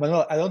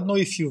Manuel, I don't know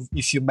if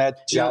you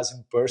met Jazz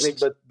in person,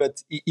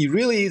 but he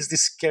really is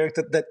this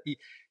character that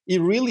he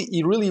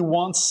really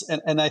wants,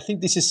 and I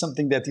think this is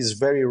something that is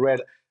very rare.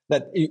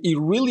 That he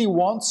really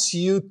wants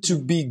you to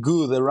be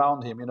good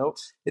around him.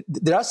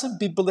 There are some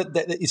people that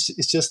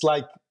it's just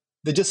like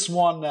they just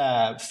want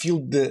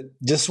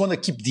to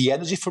keep the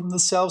energy from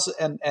themselves.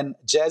 And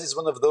Jazz is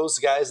one of those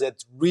guys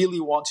that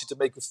really wants you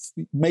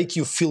to make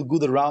you feel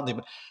good around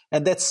him,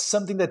 and that's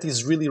something that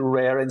is really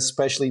rare, and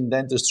especially in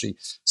dentistry.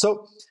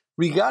 So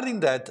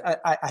regarding that,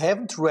 I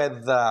haven't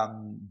read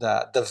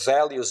the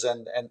values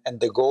and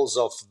the goals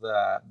of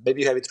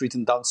maybe you have it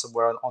written down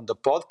somewhere on the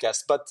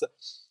podcast, but.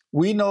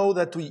 We know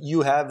that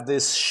you have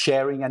this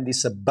sharing and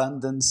this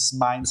abundance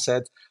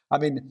mindset. I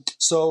mean,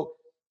 so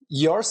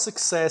your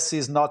success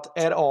is not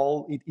at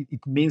all,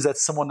 it means that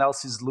someone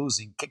else is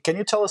losing. Can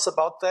you tell us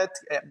about that?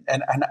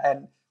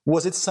 And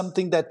was it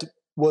something that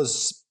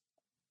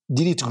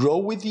did it grow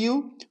with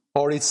you?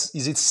 Or is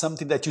it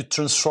something that you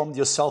transformed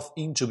yourself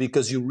into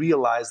because you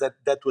realized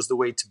that was the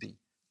way to be?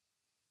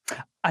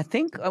 I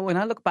think when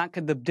I look back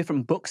at the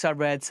different books I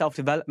read,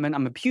 self-development,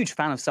 I'm a huge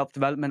fan of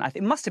self-development.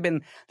 It must have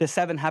been The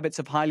 7 Habits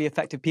of Highly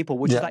Effective People,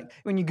 which is like,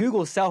 when you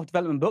Google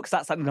self-development books,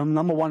 that's like the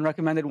number one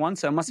recommended one.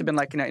 So it must have been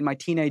like, in my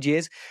teenage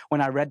years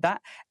when I read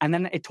that. And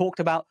then it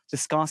talked about the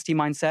scarcity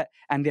mindset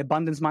and the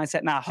abundance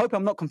mindset. Now, I hope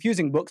I'm not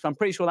confusing books, but I'm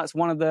pretty sure that's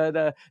one of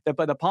the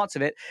parts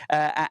of it.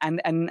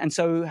 And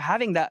so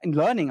having that and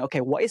learning, okay,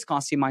 what is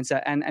scarcity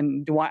mindset?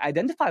 And do I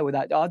identify with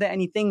that? Are there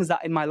any things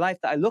that in my life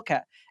that I look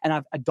at and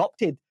I've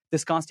adopted the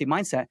scarcity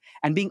mindset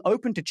and being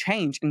open to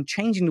change and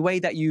changing the way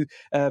that you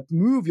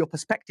move your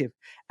perspective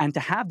and to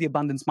have the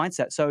abundance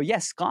mindset. So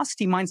yes,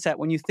 scarcity mindset,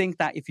 when you think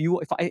that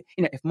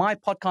if my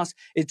podcast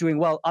is doing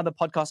well, other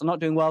podcasts are not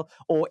doing well,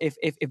 or if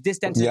this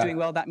dentist is doing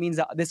well, that means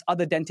that this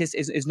other dentist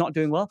is not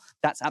doing well.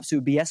 That's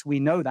absolute BS. We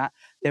know that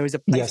there is a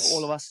place for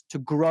all of us to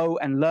grow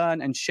and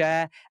learn and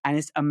share, and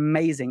it's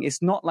amazing.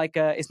 It's not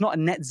a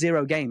net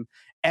zero game.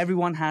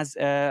 Everyone has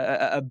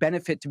a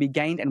benefit to be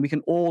gained, and we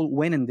can all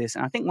win in this.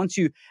 And I think once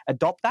you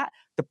adopt that,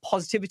 the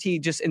positivity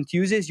just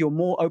enthuses. You're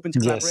more open to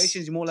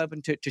collaborations. You're more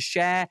open to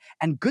share,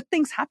 and good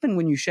things happen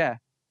when you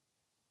share.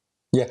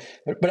 Yeah,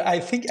 but I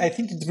think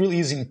it really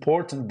is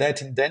important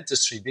that in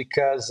dentistry,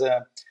 because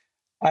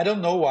I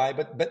don't know why,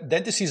 but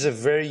dentistry is a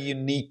very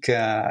unique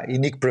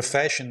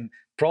profession,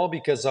 probably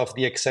because of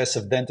the access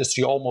of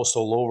dentistry almost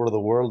all over the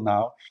world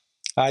now.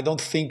 I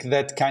don't think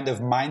that kind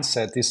of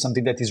mindset is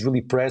something that is really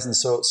present.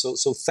 So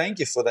thank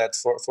you for that,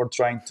 for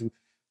trying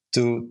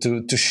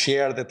to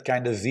share that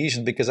kind of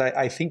vision, because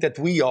I think that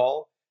we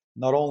all,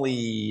 not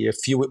only a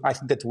few, I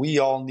think that we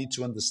all need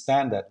to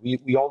understand that.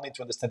 We all need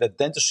to understand that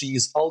dentistry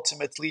is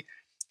ultimately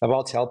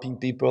about helping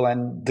people,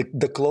 and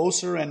the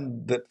closer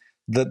and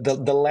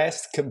the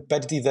less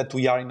competitive that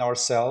we are in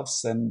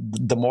ourselves, and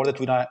the more that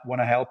we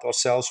want to help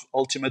ourselves,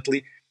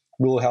 ultimately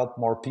we'll help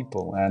more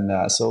people.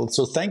 And so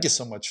thank you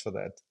so much for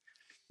that.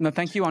 No,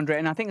 thank you, Andre.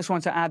 And I think I just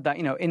want to add that,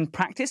 in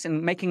practice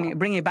and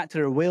bringing it back to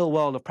the real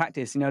world of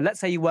practice, let's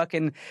say you work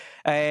in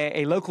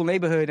a local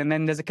neighborhood and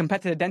then there's a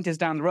competitor dentist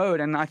down the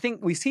road. And I think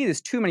we see this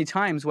too many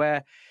times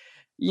where,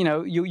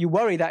 you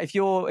worry that if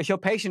your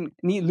patient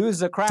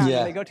loses a crown,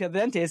 and they go to the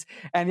dentist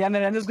and the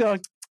other dentist goes,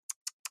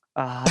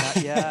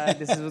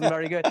 this isn't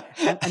very good.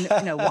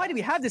 And why do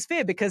we have this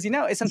fear? Because,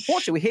 it's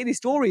unfortunate. We hear these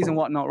stories and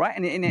whatnot, right?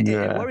 And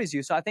it worries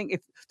you. So I think if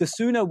the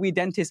sooner we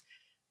dentists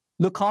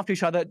look after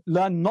each other,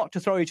 learn not to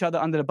throw each other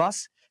under the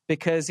bus,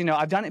 because,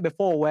 I've done it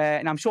before where,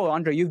 and I'm sure,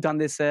 Andre, you've done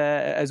this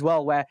as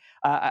well, where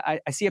I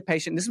see a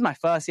patient, this is my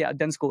first year at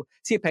dental school,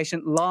 see a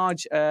patient,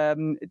 large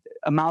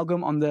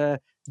amalgam on the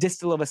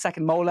distal of a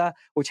second molar,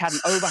 which had an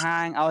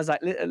overhang. I was like,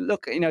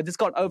 look, this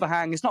got an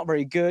overhang. It's not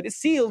very good. It's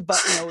sealed, but,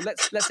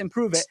 let's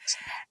improve it.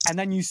 And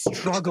then you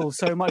struggle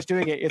so much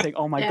doing it. You think,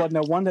 oh my God,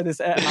 no wonder this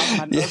amalgam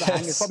had an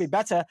overhang. It's probably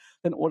better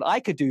than what I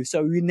could do.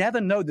 So you never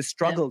know the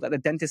struggle that the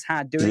dentist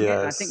had doing it.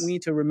 And I think we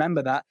need to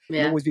remember that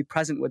and always be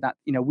present with that.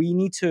 We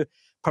need to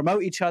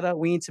promote each other.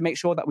 We need to make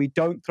sure that we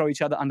don't throw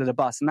each other under the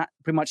bus. And that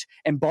pretty much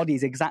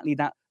embodies exactly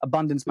that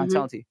abundance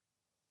mentality.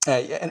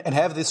 And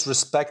have this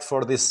respect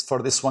for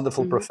this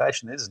wonderful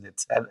profession, isn't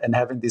it? And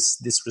having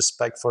this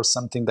respect for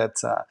something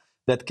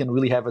that can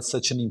really have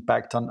such an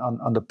impact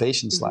on the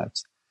patients'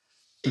 lives.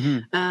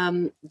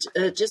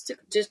 Just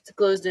to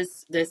close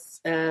this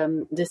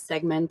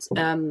segment,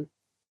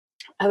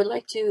 I would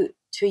like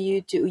for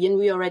you to, and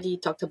we already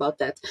talked about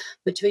that,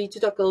 but for you to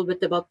talk a little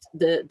bit about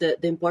the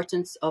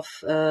importance of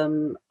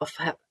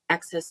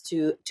access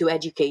to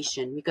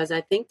education, because I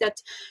think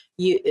that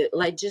you,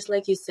 just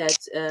like you said,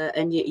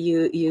 and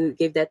you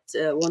gave that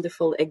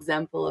wonderful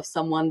example of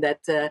someone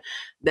that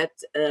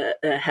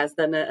has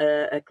done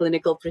a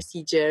clinical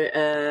procedure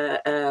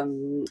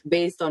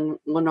based on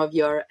one of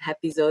your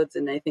episodes,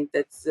 and I think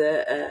that's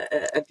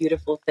a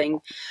beautiful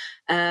thing.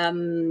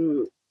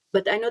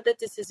 But I know that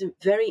this is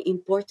very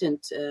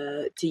important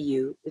to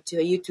you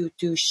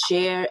to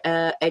share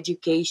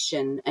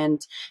education,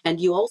 and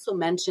you also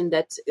mentioned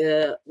that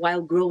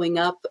while growing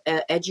up,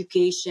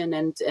 education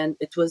and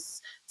it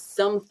was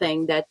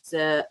something that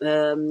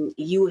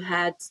you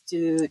had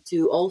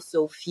to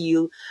also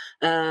feel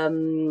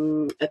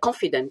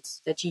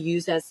confident, that you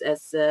use as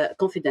a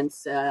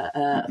confidence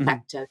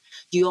factor.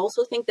 Do you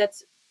also think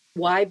that's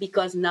why?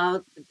 Because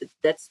now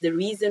that's the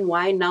reason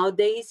why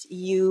nowadays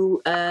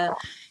you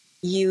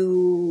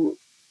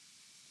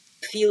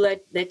feel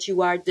like that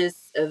you are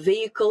this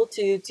vehicle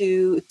to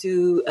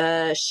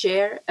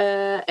share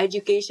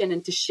education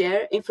and to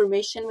share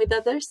information with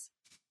others,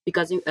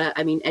 because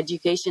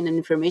education and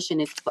information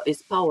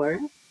is power.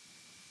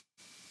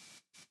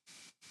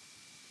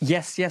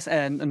 Yes,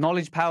 and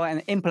knowledge, power,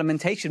 and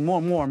implementation more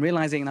and more. I'm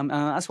realizing, and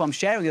that's why I'm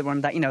sharing with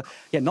everyone that,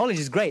 knowledge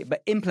is great,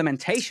 but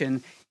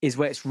implementation is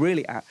where it's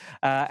really at.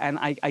 And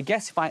I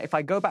guess if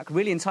I go back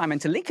really in time,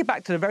 and to link it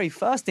back to the very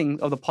first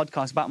thing of the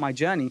podcast about my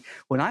journey,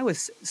 when I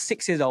was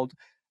 6 years old,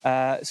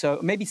 so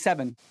maybe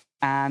 7,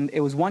 and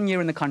it was 1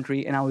 year in the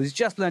country, and I was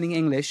just learning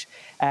English,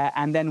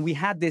 and then we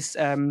had this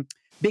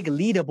big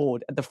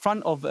leaderboard at the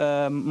front of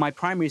my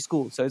primary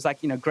school. So it's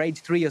like, grade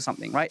 3 or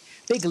something, right?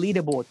 Big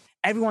leaderboard.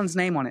 Everyone's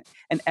name on it.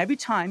 And every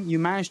time you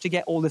manage to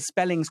get all the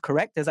spellings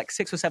correct, there's like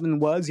 6 or 7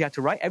 words you have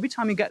to write. Every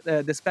time you get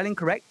the spelling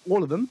correct,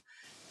 all of them,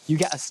 you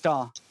get a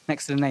star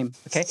next to the name,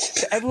 okay?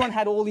 So everyone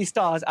had all these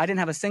stars. I didn't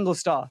have a single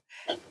star.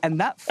 And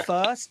that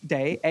first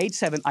day, age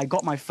 7, I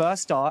got my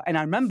first star. And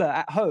I remember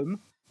at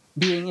home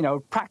being,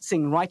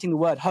 practicing writing the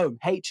word home,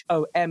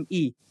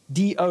 H-O-M-E,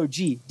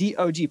 D-O-G,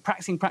 D-O-G,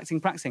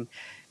 practicing.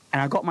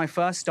 and I got my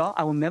first star.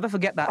 I will never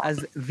forget that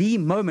as the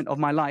moment of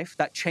my life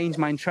that changed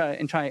my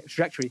entire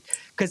trajectory,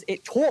 because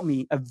it taught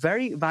me a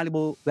very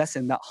valuable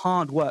lesson that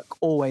hard work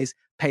always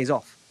pays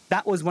off.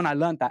 That was when I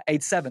learned that,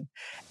 age 7.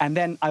 And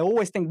then I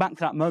always think back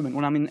to that moment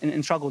when I'm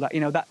in struggle, that,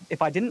 that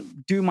if I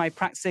didn't do my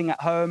practicing at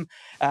home,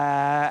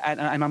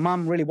 and my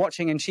mum really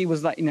watching, and she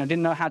was like,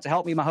 didn't know how to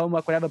help me, my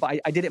homework, whatever,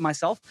 but I did it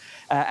myself.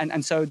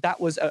 And so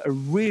that was a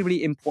really,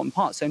 really important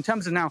part. So in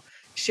terms of now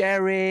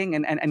sharing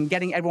and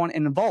getting everyone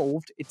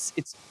involved,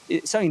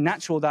 it's only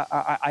natural that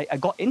I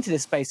got into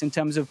this space in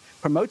terms of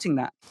promoting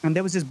that. And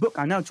there was this book,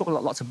 I know I talk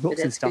about lots of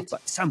books and stuff,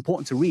 but it's so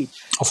important to read.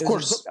 Of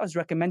course. This book that was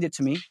recommended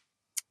to me,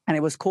 and it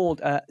was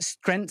called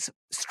Strengths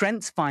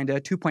Finder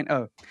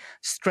 2.0,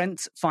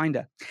 Strengths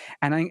Finder.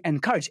 And I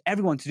encourage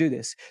everyone to do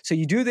this. So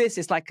you do this,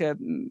 it's like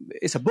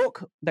it's a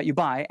book that you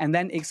buy, and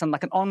then it's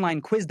like an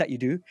online quiz that you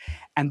do.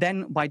 And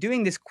then by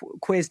doing this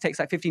quiz, takes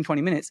like 15,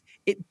 20 minutes,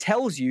 it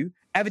tells you,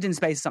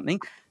 evidence-based something,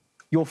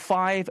 your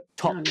 5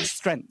 top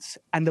strengths.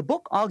 And the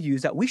book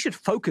argues that we should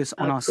focus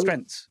on our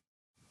strengths,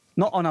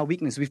 not on our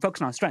weakness. We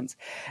focus on our strengths.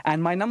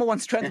 And my number one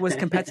strength was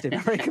competitive. I'm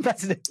very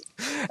competitive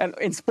and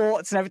in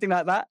sports and everything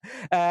like that.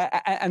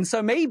 And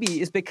so maybe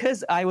it's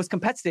because I was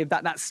competitive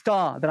that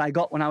star that I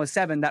got when I was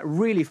 7 that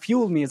really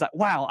fueled me. Is like,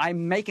 wow, I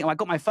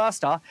got my first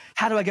star.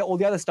 How do I get all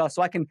the other stars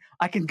so I can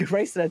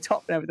race to the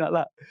top and everything like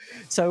that?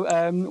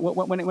 So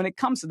when it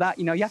comes to that,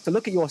 you have to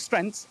look at your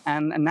strengths.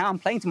 And now I'm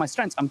playing to my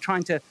strengths. I'm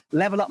trying to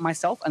level up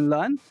myself and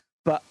learn.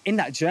 But in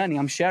that journey,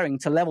 I'm sharing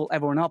to level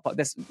everyone up, but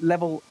this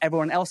level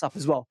everyone else up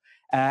as well.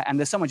 And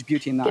there's so much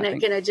beauty in that.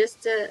 Can I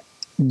just?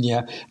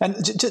 Yeah. And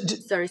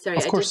sorry. I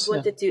just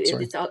wanted to.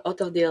 It's out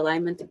of the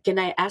alignment. Can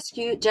I ask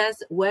you,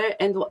 Jazz, what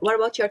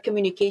about your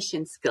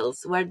communication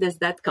skills? Where does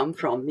that come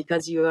from?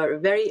 Because you are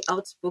very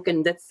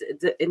outspoken. That's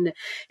in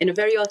a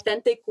very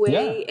authentic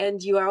way,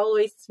 and you are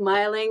always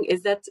smiling.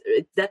 Is that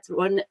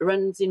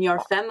runs in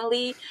your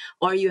family,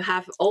 or you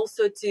have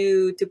also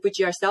to put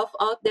yourself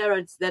out there, or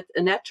is that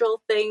a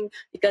natural thing?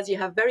 Because you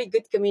have very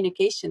good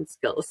communication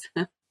skills.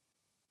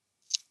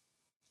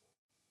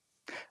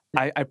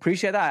 I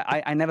appreciate that.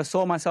 I never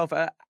saw myself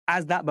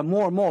as that, but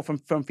more and more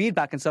from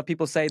feedback and stuff,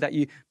 people say that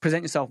you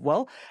present yourself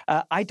well.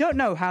 I don't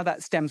know how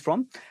that stems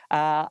from.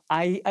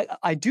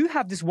 I do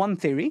have this one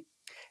theory,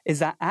 is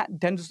that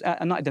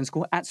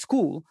at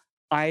school,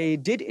 I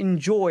did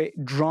enjoy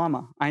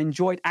drama. I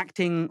enjoyed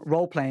acting,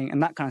 role playing,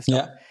 and that kind of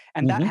stuff. Yeah.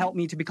 And that helped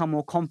me to become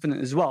more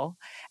confident as well.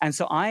 And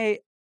so I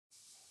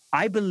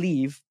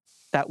believe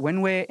that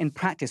when we're in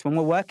practice, when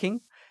we're working,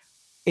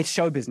 it's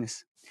show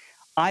business.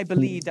 I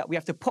believe that we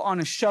have to put on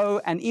a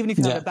show, and even if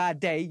you have a bad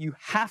day, you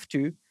have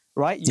to,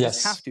 right? You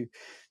just have to.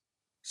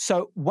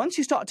 So once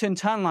you start to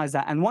internalize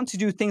that and want to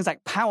do things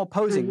like power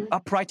posing,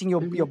 uprighting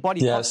your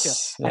body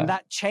posture, and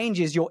that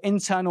changes your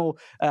internal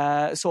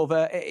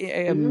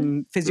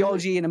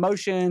physiology and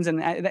emotions, and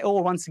it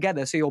all runs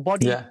together. So your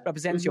body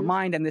represents your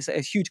mind, and there's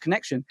a huge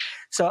connection.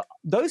 So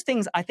those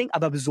things I think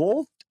I've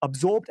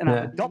absorbed and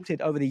I've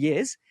adopted over the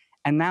years.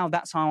 And now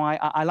that's how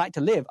I like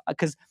to live,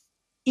 because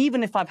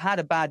even if I've had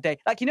a bad day,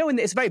 like,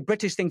 it's a very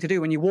British thing to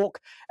do when you walk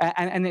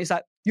and it's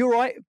like, you're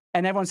right.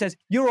 And everyone says,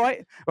 you're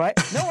right, right?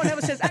 No one ever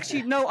says,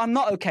 actually, no, I'm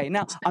not okay.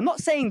 Now, I'm not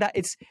saying that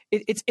it's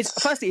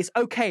firstly, it's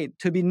okay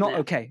to be not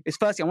okay. It's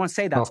firstly, I want to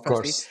say that. Of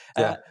course.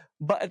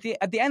 But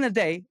at the end of the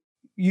day,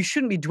 you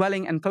shouldn't be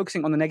dwelling and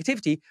focusing on the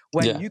negativity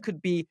when you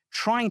could be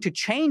trying to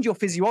change your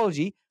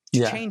physiology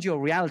to change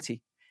your reality.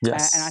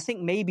 Yes. And I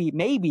think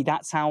maybe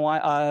that's how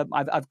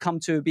I've come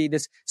to be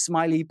this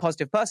smiley,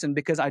 positive person,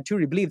 because I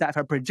truly believe that if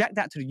I project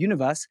that to the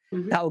universe,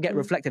 that will get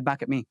reflected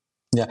back at me.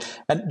 Yeah,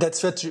 and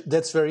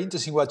that's very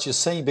interesting what you're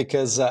saying,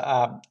 because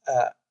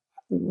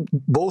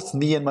both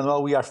me and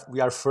Manuel, we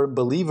are firm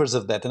believers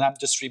of that. And I'm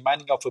just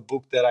reminding of a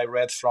book that I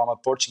read from a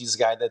Portuguese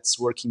guy that's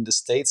working in the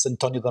States,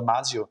 Antonio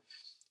Damasio.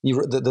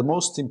 The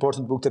most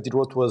important book that he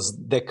wrote was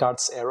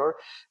Descartes' Error.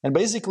 And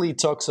basically he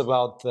talks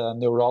about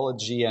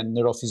neurology and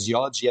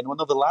neurophysiology. And one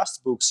of the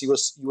last books, he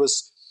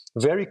was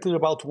very clear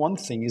about one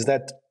thing, is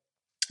that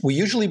we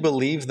usually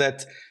believe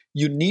that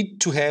you need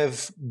to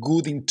have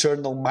good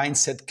internal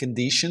mindset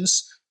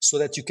conditions so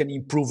that you can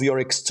improve your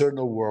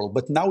external world.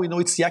 But now we know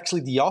it's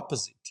actually the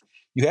opposite.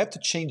 You have to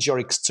change your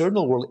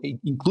external world,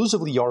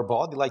 inclusively your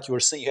body, like you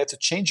were saying. You have to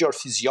change your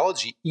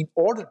physiology in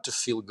order to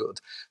feel good.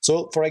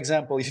 So, for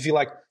example, if you feel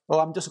like, oh,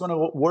 I'm just going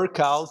to work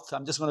out,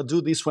 I'm just going to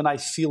do this when I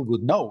feel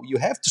good. No, you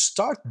have to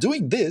start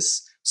doing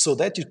this so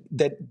that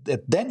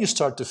then you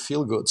start to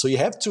feel good. So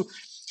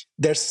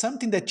there's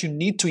something that you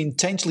need to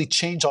intentionally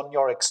change on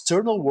your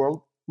external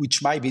world,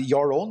 which might be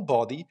your own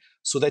body,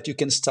 so that you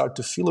can start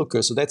to feel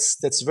okay. So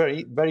that's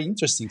very, very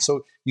interesting.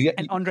 So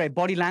and Andre,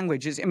 body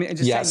language is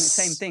the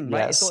same thing,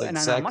 right? Yes, and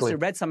I must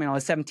have read something when I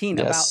was 17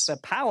 about the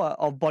power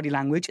of body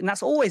language, and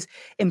that's always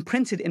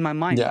imprinted in my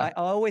mind. I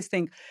always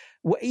think,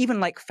 even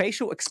like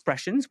facial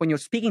expressions when you're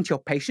speaking to your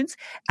patients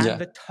and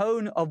the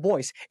tone of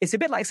voice, it's a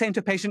bit like saying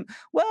to a patient,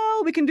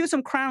 well, we can do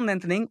some crown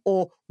lengthening,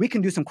 or we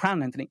can do some crown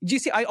lengthening. Do you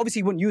see? I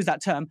obviously wouldn't use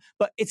that term,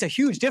 but it's a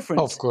huge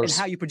difference in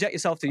how you project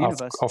yourself to the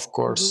universe. Of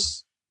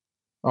course.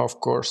 Of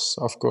course.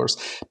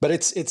 But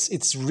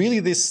it's really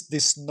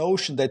this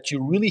notion that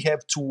you really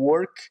have to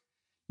work.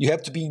 You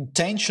have to be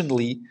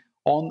intentionally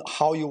on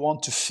how you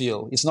want to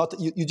feel. It's not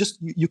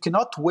you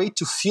cannot wait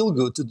to feel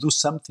good to do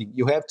something.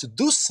 You have to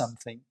do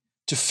something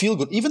to feel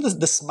good. Even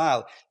the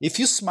smile. If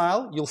you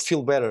smile, you'll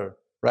feel better,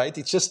 right?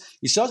 It's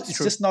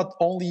just not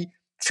only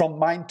from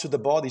mind to the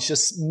body. It's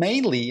just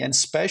mainly and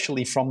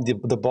especially from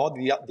the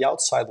body, the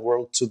outside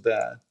world to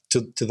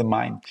the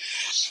mind.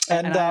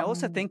 And I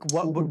also think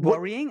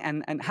worrying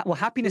and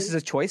happiness is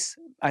a choice.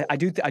 I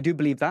do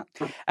believe that,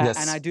 yes.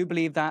 And I do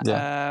believe that.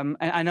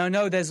 And I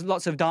know there's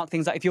lots of dark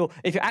things. Like if you're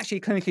actually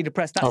clinically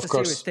depressed, that's a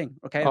serious thing.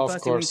 Okay, of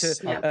course,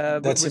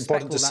 that's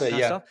important to say.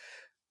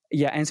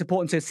 Yeah, and it's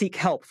important to seek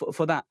help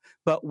for that.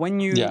 But when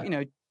you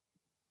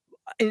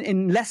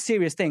in less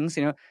serious things,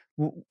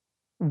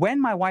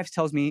 when my wife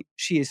tells me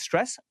she is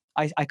stressed,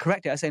 I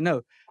correct it. I say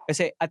no. I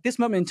say at this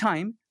moment in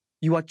time,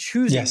 you are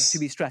choosing to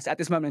be stressed at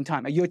this moment in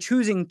time. You're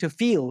choosing to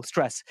feel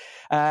stress.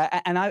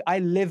 And I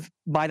live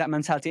by that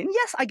mentality. And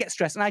yes, I get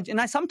stressed.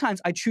 And I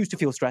sometimes I choose to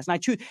feel stressed. And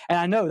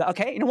I know that,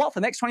 okay, you know what? For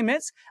the next 20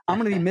 minutes, I'm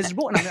going to be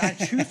miserable. And I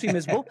choose to be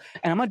miserable.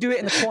 And I'm going to do it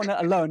in the corner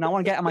alone. And I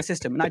want to get out of my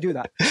system. And I do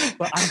that.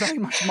 But I'm very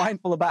much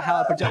mindful about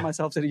how I project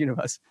myself to the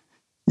universe.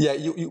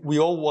 Yeah, we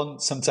all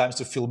want sometimes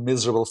to feel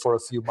miserable for a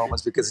few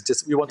moments because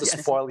we want to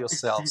spoil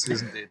yourselves,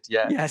 isn't it?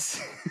 Yeah.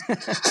 Yes.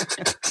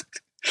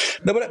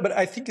 No, but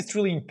I think it's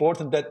really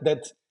important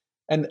that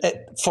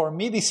for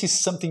me, this is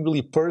something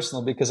really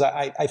personal because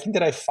I think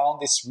that I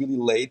found this really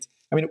late.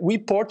 I mean, we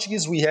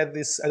Portuguese, we have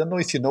this, I don't know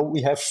if you know,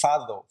 we have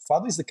fado.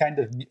 Fado is the kind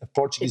of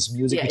Portuguese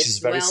music which is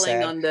very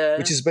sad,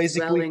 which is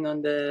basically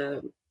on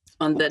the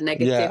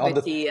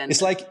negativity. And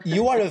it's like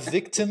you are a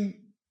victim.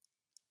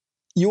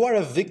 You are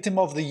a victim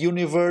of the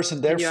universe,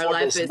 and therefore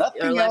there's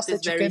nothing else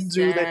that you can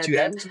do that you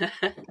have to.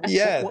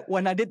 Yeah.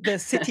 When I did the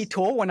city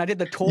tour, in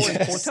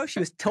Porto,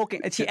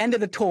 she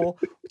ended the tour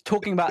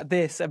talking about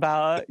this,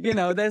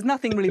 there's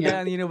nothing really better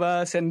in the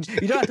universe, and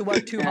you don't have to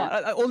work too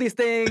hard. All these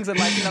things, and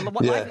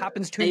what life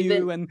happens to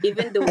you. And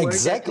even the word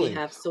that we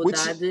have,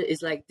 saudade,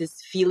 is like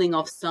this feeling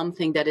of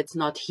something that it's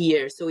not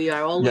here. So we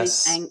are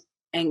always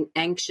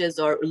anxious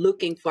or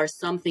looking for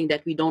something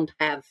that we don't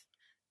have.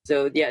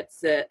 So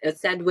it's a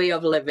sad way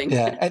of living.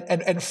 Yeah,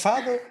 and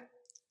Fado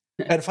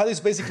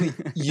is basically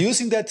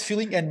using that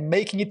feeling and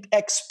making it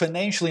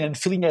exponentially and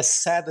feeling as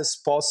sad as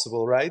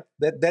possible, right?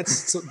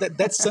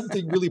 That's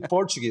something really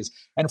Portuguese.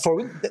 And for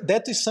me,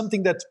 that is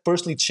something that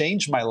personally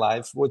changed my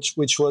life, which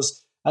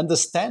was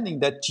understanding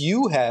that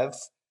you have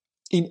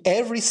in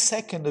every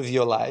second of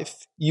your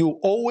life, you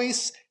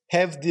always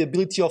have the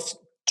ability of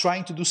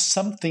trying to do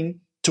something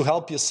to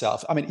help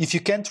yourself. I mean, if you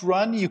can't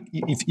run,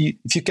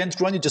 if you can't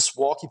run, you just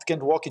walk. If you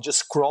can't walk, you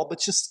just crawl. But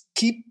just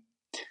keep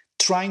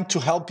trying to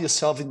help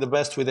yourself in the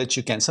best way that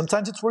you can.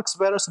 Sometimes it works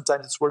better.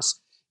 Sometimes it's worse.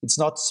 It's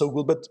not so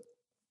good. But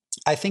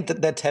I think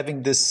that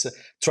having this,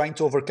 trying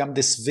to overcome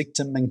this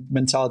victim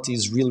mentality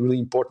is really, really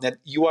important. And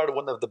you are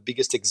one of the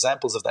biggest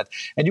examples of that.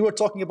 And you were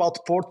talking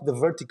about the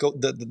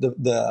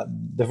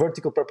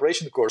vertical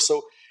preparation course.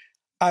 So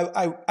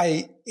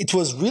it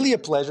was really a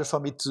pleasure for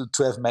me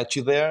to have met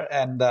you there.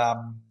 And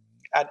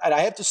I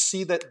have to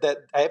say that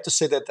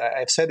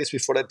I've said this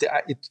before, that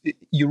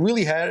you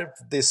really have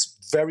this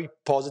very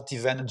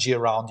positive energy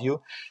around you,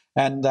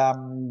 and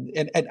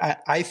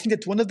I think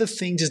that one of the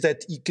things is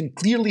that you can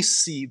clearly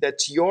see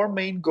that your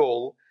main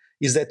goal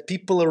is that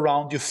people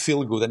around you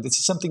feel good, and this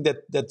is something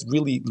that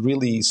really,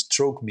 really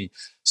struck me.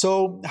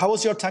 So, how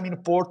was your time in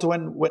Porto,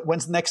 and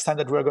when's the next time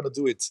that we're going to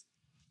do it?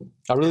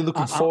 I'm really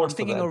looking forward to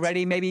that. I'm thinking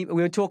already, maybe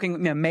we were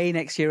talking May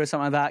next year or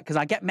something like that, because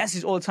I get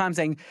messages all the time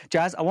saying,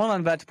 Jazz, I want to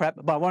learn verteprep,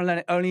 but I want to learn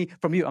it only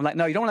from you. I'm like,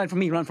 no, you don't want to learn from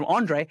me, you learn from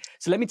Andre.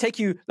 So let me be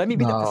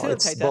the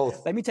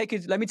facilitator. Let me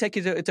take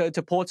you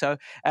to Porto.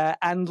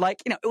 And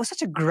it was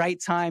such a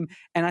great time.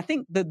 And I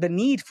think the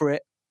need for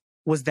it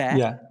was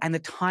there, and the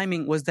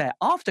timing was there.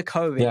 After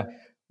COVID,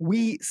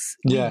 we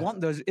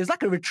want those. It was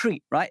like a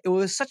retreat, right? It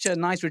was such a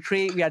nice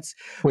retreat. We had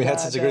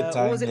such a good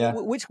time. Was it,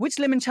 which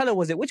limoncello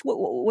was it? Which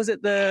was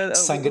it? The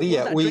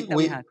sangria.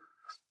 We had?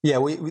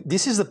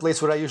 This is the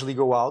place where I usually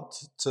go out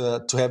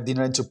to have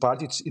dinner and to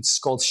party. It's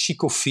called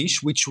Chico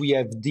Fish, which we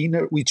have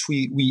dinner, which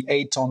we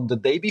ate on the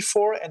day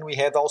before, and we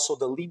had also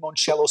the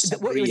limoncello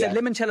sangria. It was a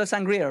limoncello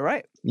sangria,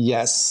 right?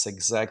 Yes,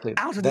 exactly.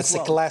 That's a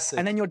classic.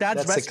 And then your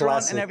dad's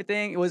restaurant and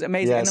everything. It was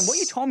amazing. Yes. And then what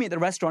you told me at the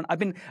restaurant, I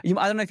don't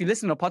know if you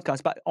listen to a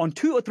podcast, but on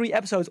 2 or 3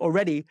 episodes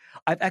already,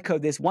 I've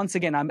echoed this once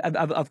again.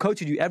 I've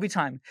quoted you every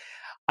time.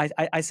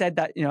 I said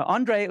that,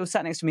 Andre was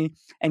sat next to me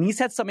and he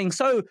said something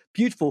so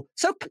beautiful,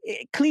 so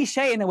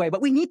cliche in a way,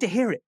 but we need to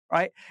hear it,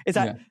 right? Is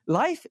that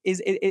life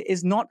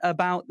is not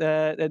about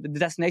the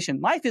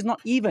destination. Life is not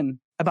even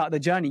about the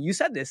journey. You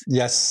said this.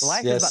 Yes.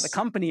 Life is about the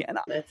company. And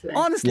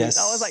honestly, I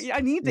was like,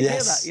 I need to hear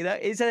that.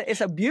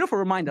 It's a beautiful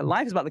reminder.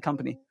 Life is about the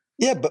company.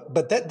 Yeah,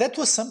 but that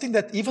was something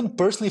that even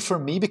personally for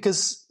me,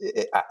 because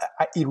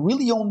it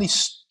really only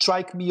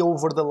struck me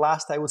over the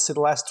last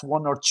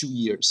 1 or 2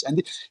 years,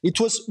 and it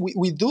was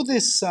we do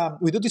this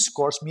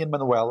course, me and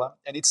Manuela,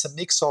 and it's a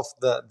mix of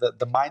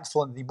the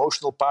mindful and the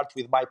emotional part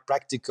with my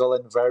practical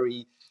and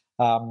very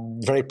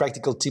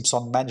practical tips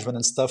on management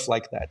and stuff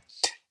like that.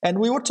 And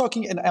we were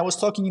talking, and I was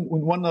talking in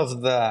one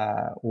of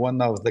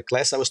the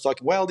class. I was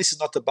talking, well, this is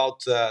not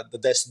about the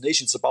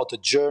destination; it's about the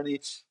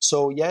journey.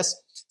 So yes,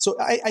 so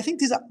I think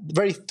these are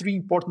three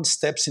important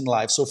steps in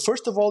life. So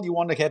first of all, you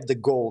want to have the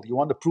goal. You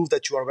want to prove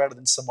that you are better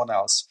than someone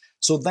else.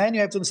 So then you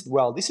have to understand,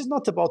 well, this is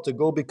not about the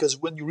goal, because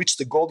when you reach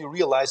the goal, you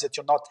realize that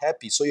you're not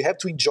happy. So you have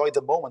to enjoy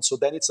the moment. So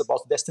then it's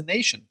about the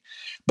destination.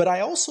 But I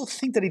also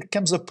think that it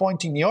comes a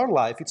point in your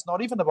life, it's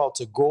not even about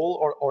the goal,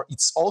 or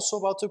it's also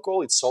about the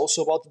goal, it's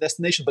also about the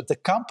destination. But the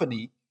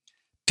company,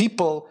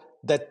 people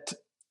that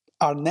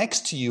are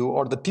next to you,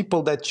 or the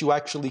people that you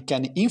actually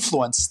can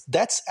influence,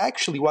 that's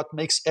actually what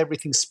makes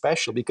everything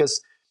special.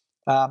 Because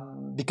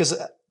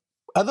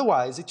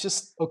otherwise, it's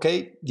just,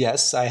 okay,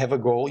 yes, I have a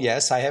goal.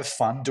 Yes, I have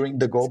fun during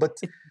the goal. But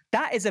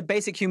that is a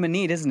basic human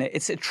need, isn't it?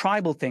 It's a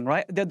tribal thing,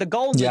 right? The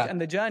goal and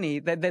the journey,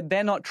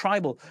 they're not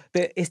tribal.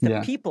 It's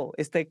the people,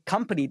 it's the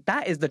company.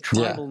 That is the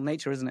tribal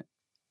nature, isn't it?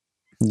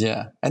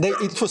 Yeah. And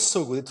it was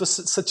so good. It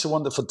was such a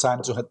wonderful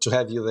time to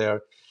have you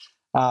there.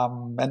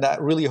 And I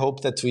really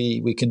hope that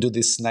we can do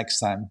this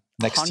next year.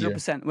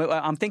 100%.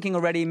 I'm thinking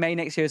already May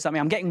next year or something.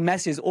 I'm getting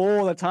messages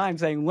all the time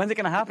saying, when's it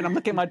going to happen? I'm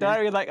looking at my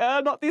diary like,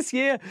 not this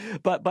year.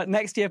 But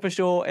next year for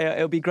sure.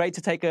 It'll be great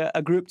to take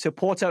a group to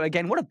Porto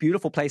again. What a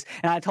beautiful place.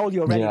 And I told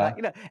you already,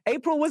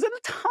 April was a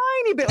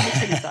tiny bit on the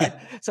chilly side.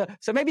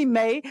 So maybe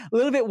May, a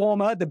little bit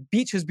warmer. The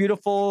beach was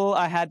beautiful.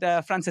 I had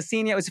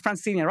Francesinha. It was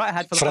Francesinha, right? I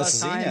had for the first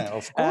time.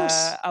 Of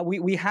course.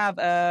 We have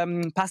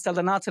pastel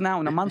de nata now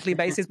on a monthly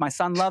basis. My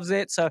son loves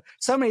it. So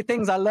many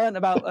things I learned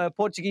about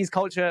Portuguese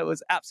culture. It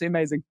was absolutely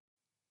amazing.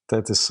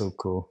 That is so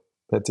cool.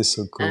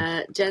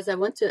 Jez, I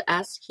want to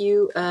ask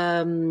you,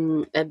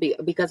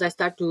 because I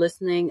started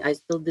listening, I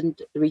still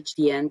didn't reach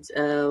the end,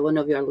 one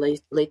of your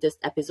latest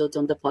episodes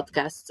on the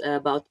podcast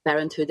about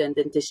parenthood and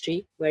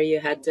dentistry, where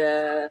you had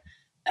Dr.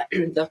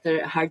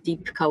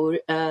 Hardeep Kaur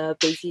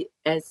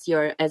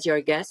as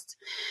your guest,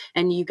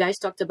 and you guys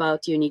talked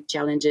about unique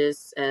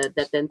challenges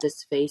that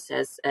dentists face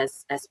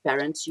as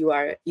parents. You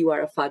are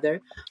a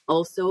father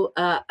also.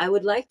 I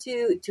would like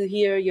to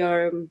hear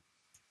your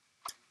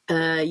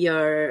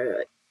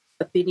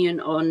opinion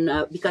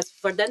on, because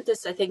for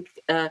dentists, I think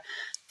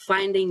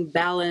finding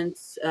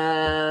balance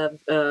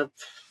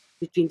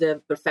between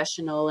the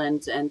professional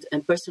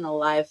and personal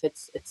life,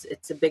 it's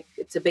a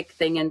big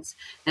thing,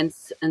 and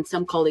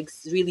some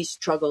colleagues really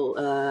struggle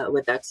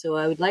with that. So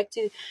I would like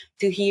to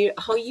hear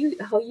how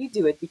you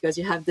do it, because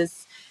you have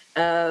this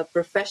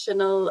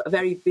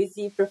very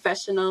busy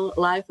professional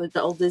life with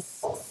all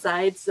these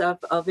sides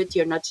of it.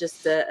 You're not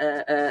just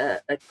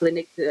a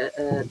clinic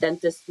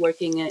dentist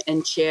working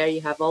in chair. You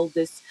have all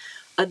this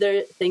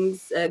other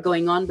things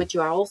going on, but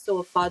you are also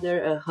a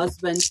father, a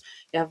husband.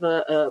 You have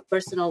a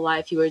personal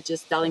life. You were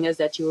just telling us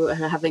that you are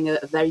having a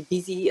very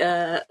busy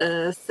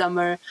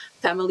summer,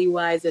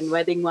 family-wise and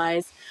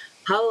wedding-wise.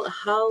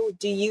 How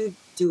do you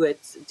do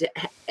it?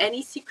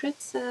 Any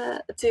secrets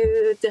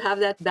to have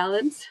that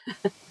balance?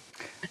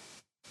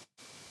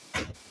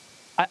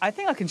 I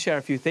think I can share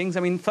a few things. I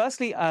mean,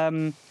 firstly,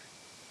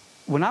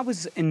 when I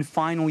was in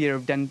final year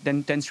of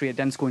dentistry at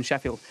Dent School in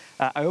Sheffield,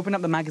 I opened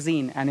up the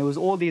magazine, and it was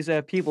all these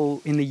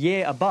people in the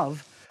year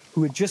above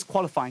who had just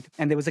qualified,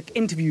 and there was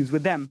interviews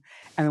with them.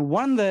 And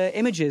one of the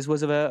images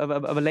was of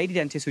a lady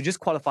dentist who just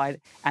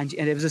qualified, and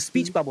there was a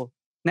speech bubble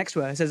next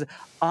to her. It says,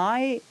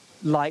 "I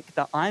like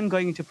that I'm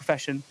going into a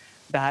profession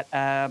that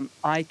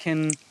I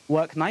can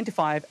work 9 to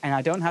 5 and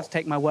I don't have to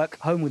take my work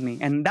home with me."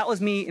 And that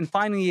was me in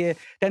final year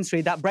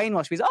dentistry. That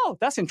brainwashed me. Oh,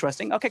 that's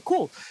interesting. Okay,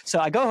 cool. So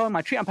I go home,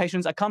 I treat my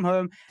patients, I come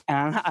home,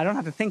 and I don't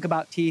have to think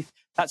about teeth.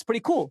 That's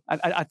pretty cool.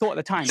 I thought at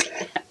the time.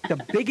 The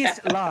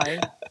biggest lie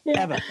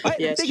ever. Right?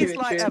 Yeah, the biggest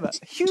lie ever.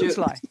 Huge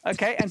lie.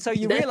 Okay, and so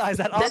you realize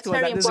that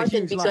afterwards that there's a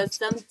huge lie. That's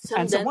very important,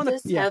 because some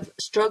dentists have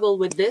struggled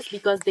with this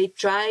because they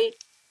try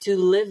to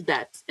live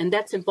that, and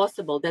that's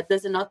impossible. That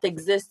does not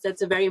exist.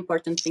 That's a very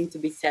important thing to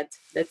be said.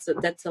 That's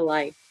a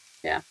lie.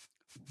 Yeah.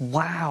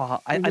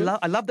 Wow, I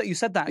love that you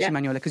said that, actually,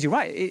 Manuela, because you're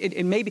right.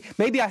 It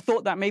maybe I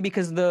thought that maybe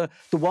because the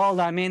world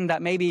I'm in,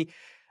 that maybe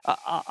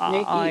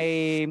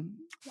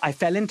I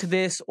fell into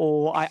this,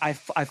 or I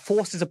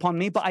forced this upon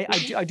me. But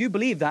I do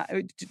believe that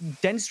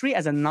dentistry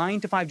as a 9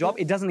 to 5 job,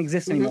 it doesn't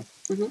exist anymore.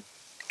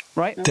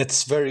 Right?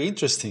 That's very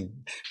interesting.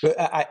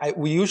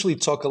 We usually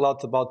talk a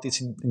lot about this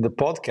in the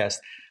podcast.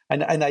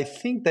 And I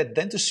think that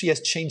dentistry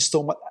has changed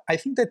so much. I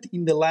think that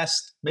in the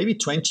last maybe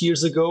 20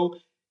 years ago,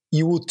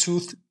 you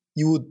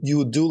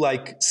would do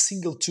like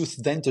single tooth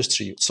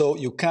dentistry. So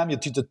you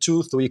treat the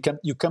tooth, or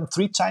you come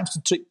 3 times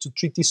to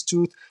treat this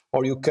tooth,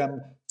 or you come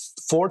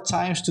 4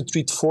 times to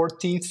treat 4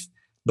 teeth.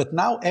 But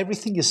now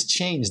everything has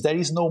changed. There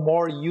is no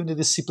more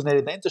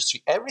unidisciplinary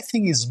dentistry.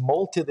 Everything is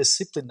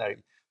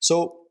multidisciplinary.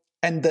 So,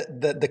 and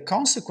the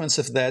consequence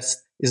of that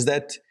is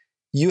that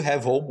you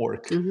have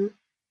homework. Mm-hmm.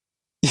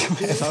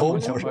 You have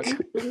homework.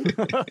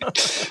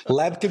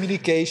 Lab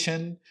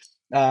communication,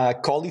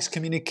 colleagues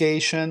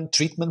communication,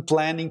 treatment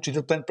planning,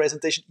 treatment plan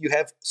presentation. You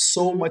have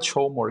so much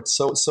homework.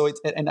 So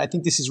and I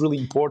think this is really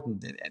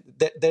important.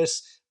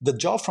 There's the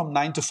job from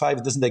 9 to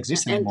 5 doesn't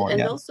exist anymore.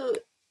 And also,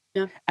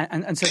 yeah.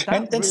 And so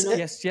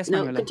that yes,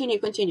 no, Manuela.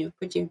 Continue.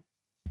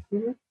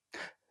 Mm-hmm.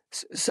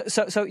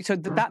 So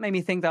that made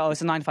me think that it's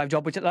a 9 to 5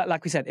 job, which,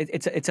 like we said,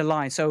 it's a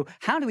lie. So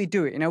how do we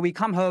do it? We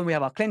come home, we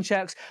have our clin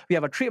checks, we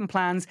have our treatment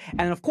plans,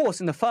 and of course,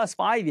 in the first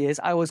 5 years,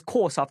 I was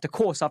course after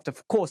course after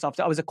course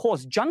after. I was a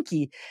course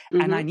junkie,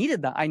 and I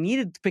needed that. I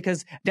needed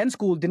because dental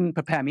school didn't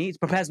prepare me. It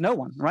prepares no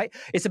one, right?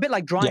 It's a bit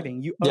like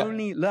driving. You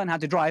only learn how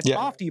to drive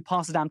after you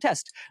pass the damn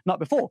test, not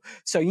before.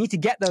 So you need to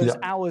get those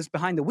hours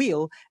behind the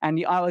wheel and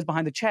the hours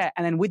behind the chair,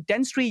 and then with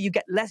dentistry, you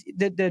get less.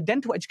 The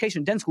dental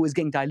education, dental school is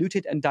getting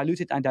diluted, and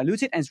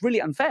it's really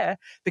unfair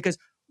because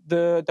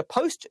the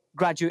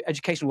postgraduate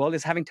education world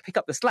is having to pick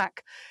up the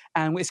slack,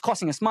 and it's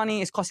costing us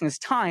money, it's costing us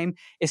time,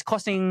 it's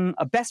costing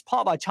a best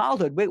part of our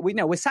childhood.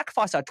 We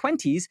sacrifice our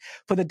 20s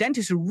for the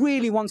dentist who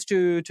really wants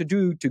to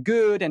do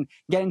good and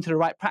get into the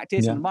right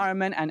practice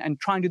environment and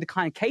try and do the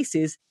kind of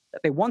cases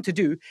that they want to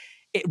do.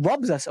 It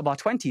robs us of our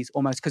 20s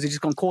almost because you've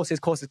just gone courses,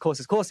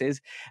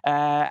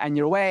 and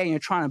you're away and you're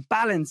trying to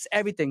balance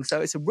everything.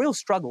 So it's a real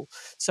struggle.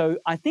 So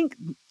I think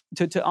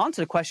to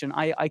answer the question,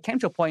 I came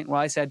to a point where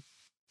I said,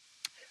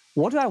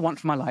 what do I want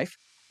for my life?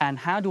 And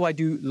how do I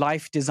do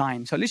life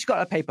design? So at least you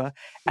got a paper,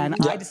 and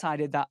I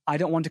decided that I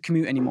don't want to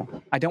commute anymore.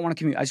 I don't want to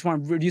commute. I just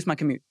want to reduce my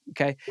commute,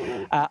 okay?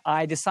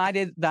 I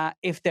decided that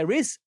if there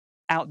is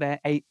out there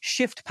a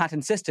shift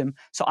pattern system,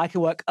 so I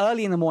can work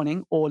early in the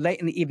morning or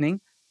late in the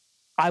evening,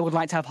 I would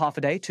like to have half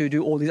a day to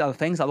do all these other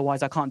things.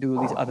 Otherwise, I can't do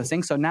all these other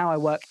things. So now I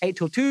work 8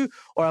 till 2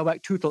 or I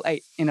work 2 till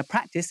 8 in a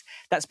practice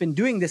that's been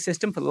doing this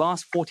system for the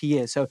last 40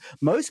 years. So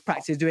most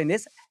practices doing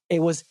this,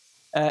 it was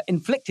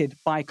inflicted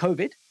by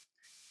COVID,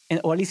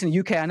 or at least in the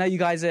UK. I know you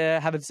guys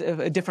have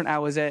different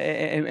hours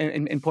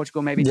in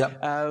Portugal, maybe.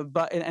 Yeah.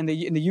 But in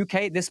the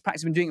UK, this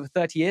practice has been doing it for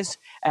 30 years.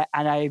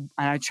 And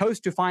I chose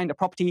to find a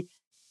property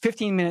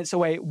 15 minutes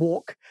away,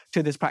 walk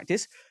to this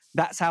practice.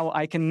 That's how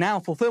I can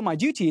now fulfill my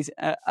duties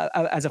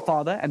as a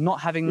father and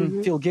not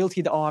having feel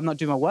guilty that, I'm not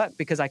doing my work,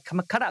 because I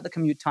cut out the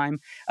commute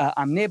time.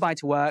 I'm nearby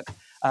to work.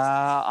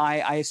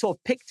 I sort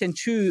of picked and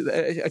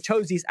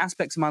chose these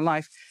aspects of my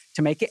life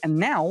to make it. And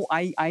now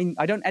I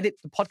don't edit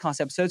the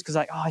podcast episodes because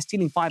I'm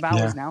stealing 5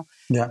 hours now.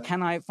 Yeah.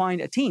 Can I find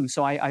a team?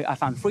 So I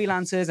found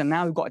freelancers, and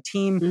now we've got a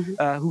team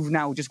who've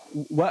now just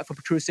worked for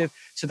Protrusive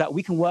so that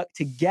we can work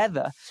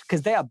together,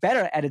 because they are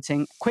better at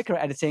editing, quicker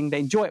at editing. They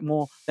enjoy it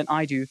more than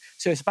I do.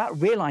 So it's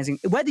about realizing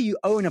whether you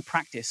own a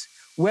practice,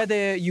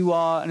 whether you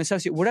are an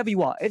associate, whatever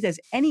you are, if there's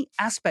any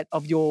aspect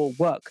of your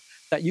work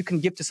that you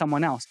can give to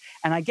someone else.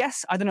 And I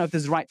guess, I don't know if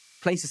there's the right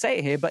place to say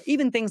it here, but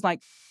even things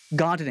like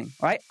gardening,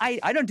 right?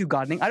 I don't do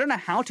gardening. I don't know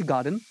how to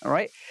garden, all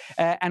right?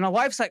 And my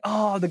wife's like,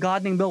 the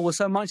gardening bill was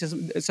so much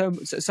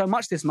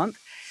this month.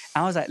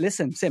 And I was like,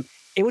 listen, Sim,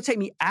 it will take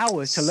me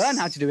hours to learn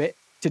how to do it.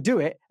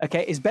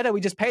 Okay, it's better we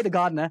just pay the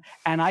gardener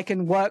and I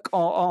can work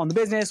on the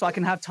business, or I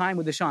can have time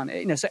with the Sean.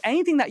 So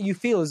anything that you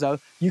feel as though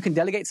you can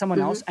delegate to someone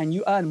else and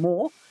you earn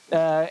more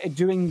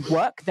doing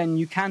work than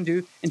you can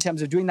do in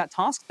terms of doing that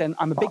task, then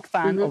I'm a big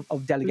fan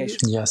of delegation.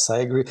 Yes, I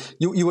agree.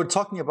 You were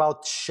talking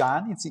about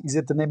Shan. Is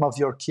it the name of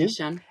your kid?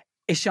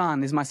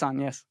 Ishan is my son,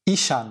 yes.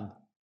 Ishan.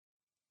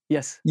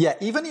 Yes. Yeah,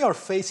 even your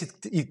face,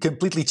 it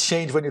completely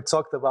changed when you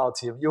talked about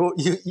him. You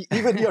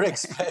even your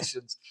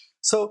expressions.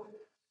 So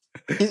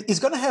it's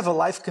going to have a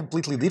life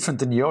completely different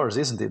than yours,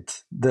 isn't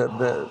it?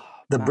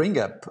 The bring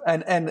up.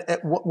 And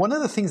one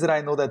of the things that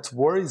I know that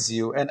worries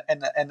you, and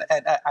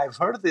I've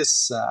heard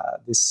this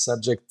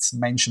subject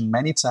mentioned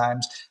many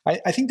times.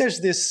 I think there's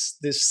this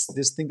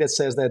thing that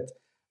says that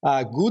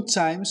good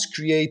times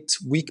create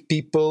weak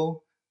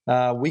people.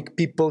 Weak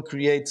people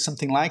create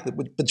something like that,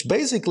 which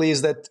basically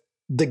is that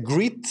the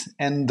grit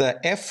and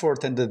the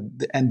effort and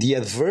the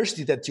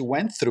adversity that you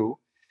went through,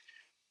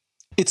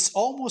 it's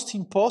almost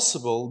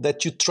impossible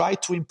that you try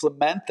to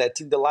implement that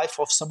in the life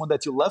of someone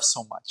that you love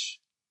so much,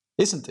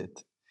 isn't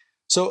it?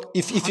 So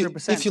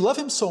if you love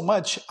him so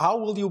much, how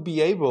will you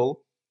be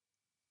able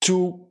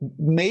to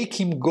make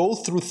him go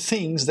through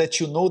things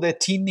that you know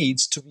that he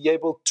needs to be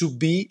able to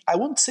be, I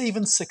won't say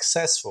even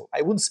successful.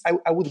 I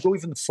would go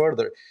even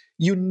further.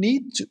 You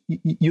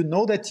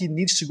know that he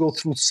needs to go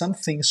through some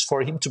things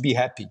for him to be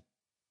happy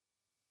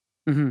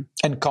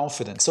and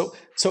confident. So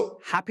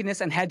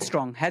happiness and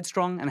headstrong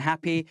and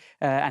happy,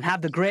 and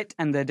have the grit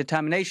and the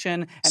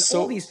determination and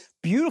all these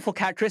beautiful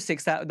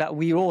characteristics that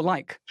we all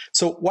like.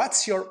 So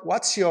what's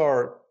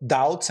your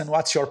doubts and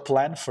what's your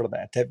plan for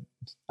that?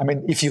 I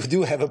mean, if you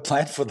do have a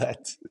plan for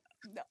that.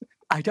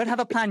 I don't have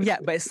a plan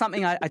yet, but it's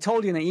something I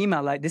told you in the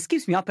email. Like, this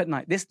keeps me up at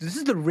night. This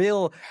is the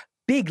real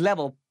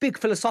big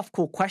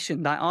philosophical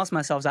question that I ask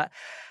myself, that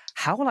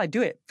how will I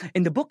do it?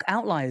 In the book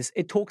Outliers,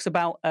 it talks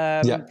about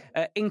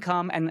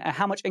income and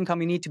how much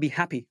income you need to be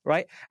happy,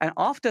 right? And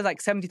after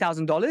like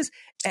 $70,000,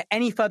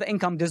 any further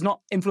income does not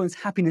influence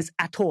happiness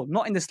at all,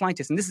 not in the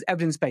slightest. And this is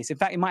evidence-based. In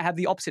fact, it might have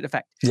the opposite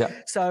effect. Yeah.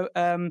 So,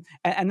 and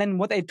then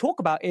what they talk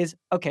about is,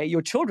 okay,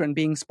 your children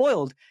being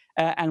spoiled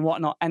and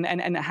whatnot,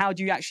 and how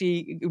do you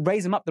actually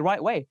raise them up the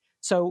right way?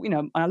 So,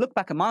 when I look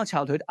back at my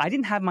childhood, I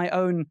didn't have my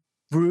own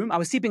room. I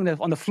was sleeping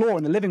on the floor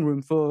in the living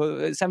room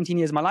for 17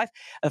 years of my life.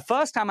 The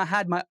first time I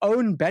had my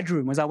own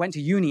bedroom was I went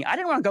to uni. I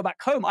didn't want to go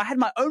back home. I had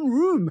my own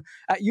room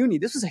at uni.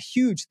 This was a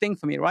huge thing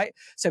for me, right?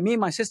 So me and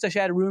my sister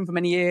shared a room for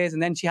many years,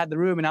 and then she had the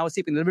room, and I was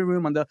sleeping in the living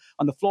room on the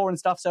floor and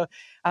stuff. So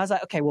I was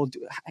like, okay, well,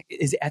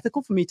 is it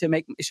ethical for me to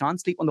make Ishan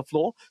sleep on the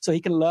floor so he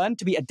can learn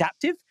to be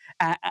adaptive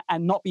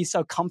and not be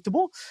so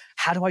comfortable?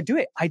 How do I do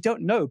it? I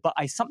don't know, but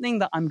something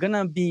that I'm going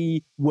to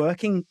be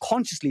working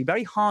consciously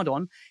very hard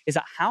on is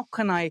that how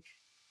can I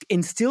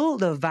instill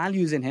the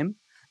values in him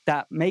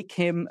that make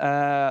him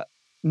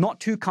not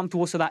too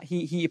comfortable, so that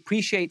he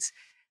appreciates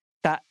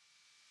that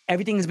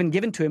everything has been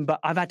given to him,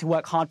 but I've had to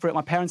work hard for it.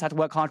 My parents had to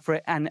work hard for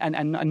it, and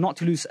not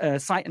to lose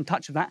sight and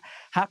touch of that.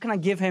 How can I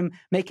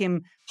make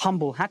him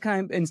humble? How can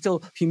I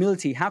instill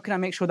humility? How can I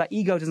make sure that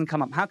ego doesn't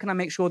come up? How can I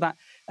make sure that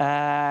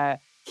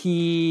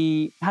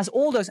he has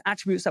all those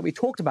attributes that we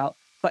talked about?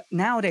 But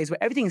nowadays,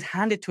 where everything is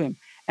handed to him,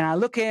 and I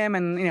look at him,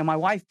 and my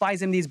wife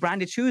buys him these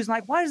branded shoes, and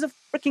like, why does a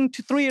freaking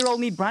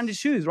 3-year-old need branded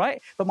shoes,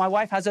 right? But my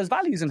wife has those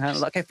values in her. I'm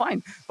like, okay,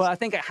 fine. But I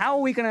think, how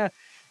are we going to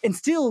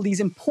instill these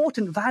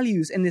important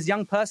values in this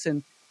young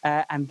person?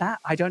 And that,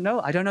 I don't know.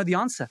 I don't know the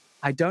answer.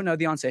 I don't know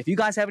the answer. If you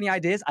guys have any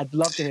ideas, I'd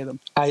love to hear them.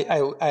 I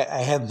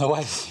have no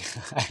idea.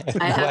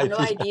 I have no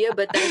idea,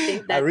 but I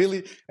think that I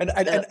really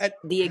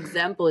the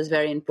example is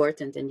very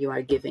important, and you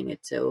are giving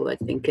it. So I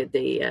think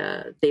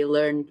they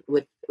learn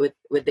with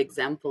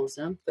examples.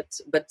 Huh? But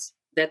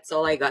that's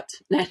all I got.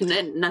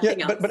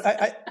 Nothing else. But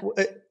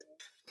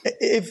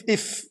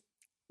if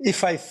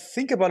I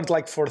think about it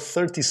like for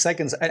 30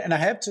 seconds, and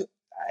I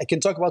can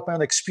talk about my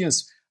own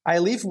experience. I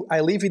live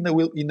in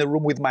the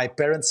room with my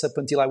parents up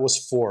until I was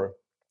 4.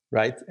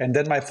 Right. And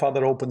then my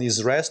father opened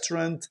his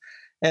restaurant,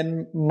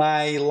 and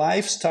my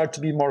life started to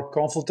be more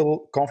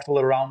comfortable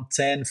around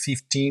 10,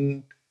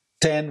 15,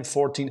 10,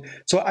 14.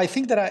 So I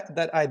think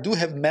that I do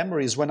have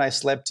memories when I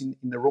slept in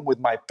the room with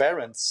my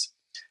parents.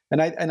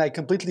 And I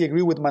completely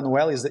agree with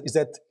Manuel is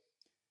that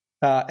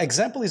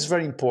example is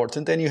very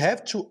important, and you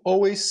have to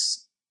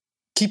always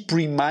keep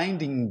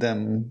reminding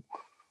them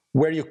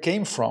where you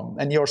came from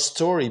and your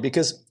story,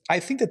 because I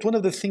think that one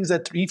of the things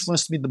that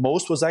influenced me the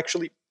most was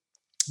actually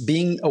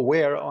being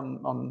aware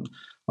on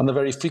a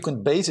very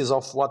frequent basis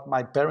of what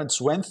my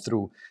parents went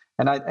through,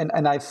 and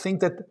I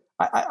think that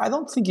I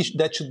don't think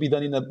that should be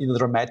done in a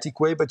dramatic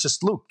way, but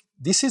just look,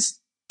 there's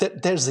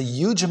a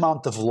huge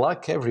amount of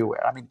luck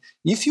everywhere. I mean,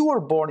 if you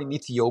were born in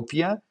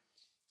Ethiopia,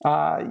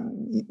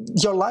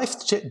 your life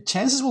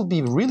chances will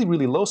be really,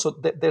 really low. So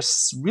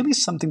there's really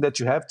something that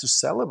you have to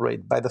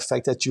celebrate by the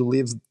fact that you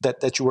live,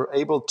 that you were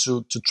able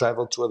to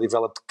travel to a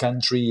developed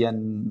country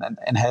and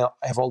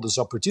have all those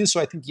opportunities.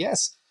 So I think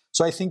yes.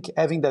 So I think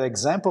having that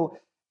example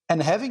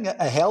and having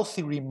a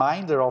healthy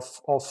reminder of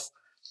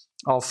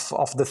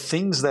the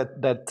things that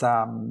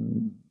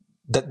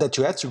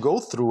you had to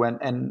go through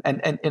and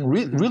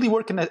really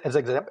working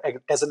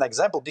as an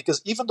example,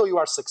 because even though you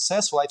are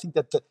successful, I think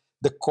that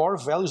the core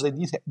values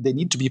they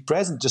need to be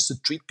present, just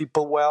to treat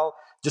people well,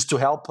 just to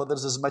help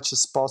others as much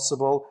as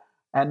possible,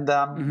 and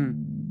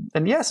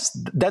yes,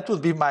 that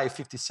would be my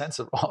 50 cents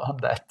on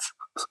that.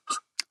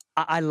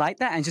 I like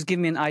that, and just give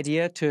me an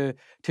idea to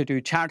do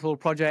charitable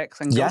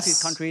projects and go to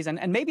these countries,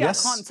 and maybe I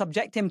can't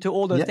subject him to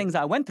all those things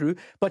that I went through,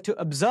 but to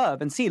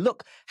observe and see,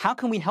 look, how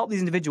can we help these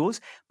individuals?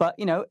 But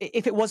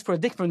if it was for a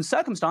different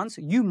circumstance,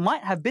 you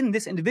might have been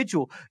this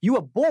individual. You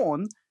were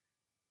born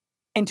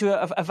into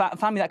a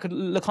family that could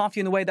look after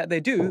you in the way that they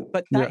do,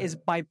 but that is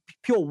by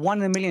pure 1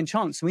 in a million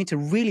chance. We need to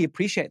really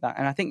appreciate that,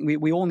 and I think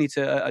we all need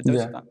to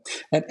dose of that.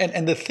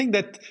 And the thing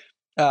that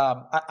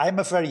I'm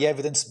a very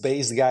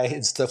evidence-based guy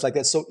and stuff like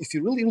that. So if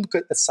you really look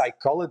at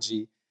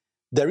psychology,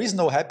 there is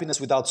no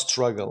happiness without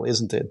struggle,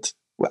 isn't it?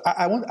 Well,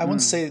 I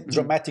won't say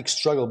dramatic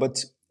struggle,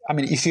 but I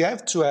mean, if you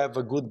have to have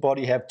a good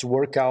body, you have to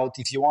work out.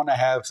 If you want to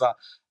have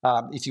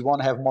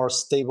more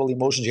stable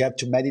emotions, you have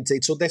to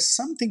meditate. So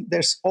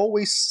there's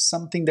always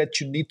something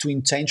that you need to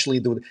intentionally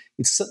do.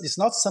 It's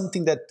not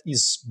something that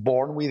is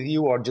born with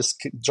you or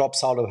just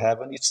drops out of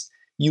heaven.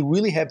 You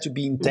really have to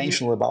be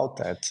intentional about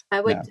that.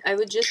 I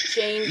would just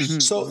change. I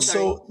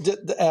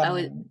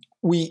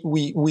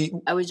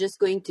was just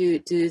going to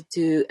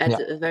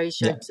add a very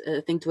short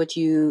thing to what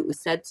you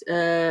said,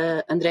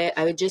 Andre.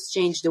 I would just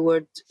change the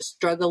word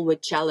struggle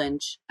with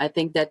challenge. I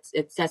think that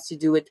it has to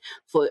do with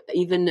for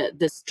even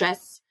the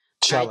stress.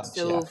 Challenge. Right?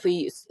 So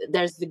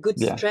there's the good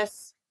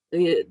stress.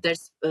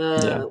 There's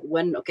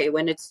when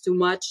it's too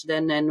much,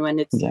 then and when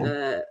it's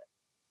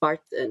part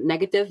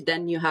negative,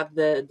 then you have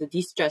the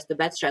de-stress, the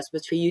bad stress.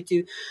 But for you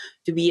to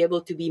be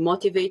able to be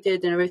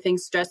motivated and everything,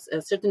 stress,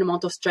 a certain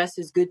amount of stress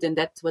is good, and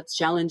that's what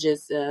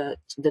challenges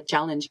the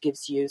challenge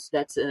gives you. So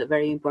that's a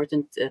very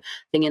important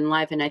thing in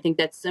life. And I think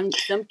that some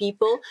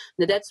people,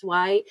 that's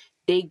why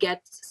they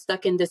get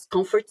stuck in this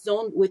comfort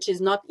zone, which is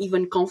not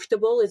even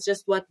comfortable. It's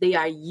just what they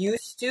are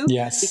used to,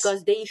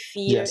 because they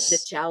fear the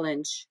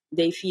challenge.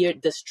 They fear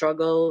the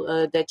struggle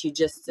that you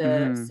just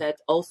said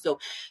also.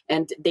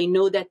 And they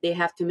know that they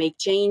have to make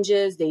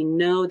changes. They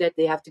know that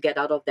they have to get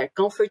out of their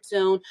comfort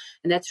zone.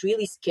 And that's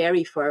really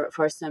scary for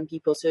some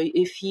people. So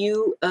if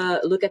you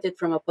look at it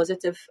from a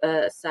positive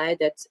side,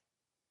 that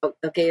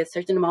okay, a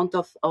certain amount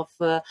of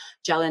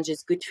challenge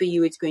is good for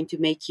you. It's going to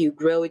make you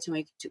grow. It's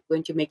going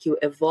to make you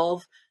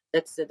evolve.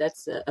 That's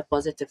a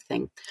positive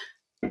thing.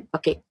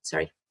 Okay,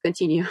 sorry.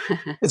 Continue.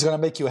 It's going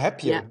to make you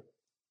happier. Yeah.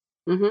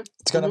 Mm-hmm.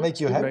 It's going to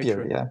make you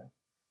happier.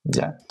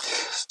 Yeah.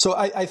 So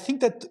I think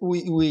that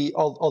we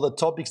all the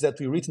topics that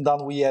we've written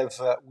down we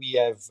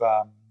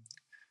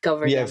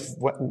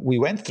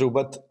went through.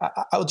 But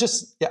I would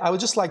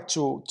just like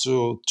to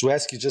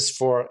ask you just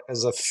for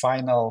as a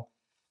final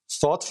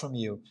thought from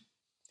you.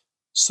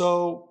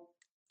 So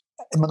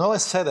Manuela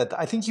said that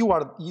I think you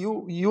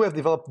have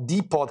developed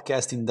the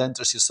podcast in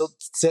dentistry. So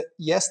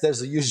yes,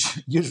 there's a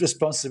huge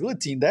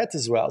responsibility in that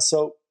as well.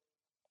 So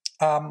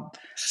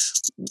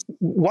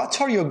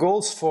what are your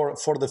goals for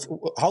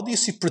how do you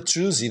see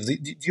Protrusive?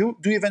 Do you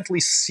eventually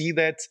see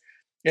that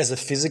as a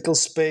physical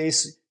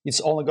space?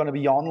 It's only going to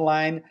be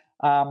online.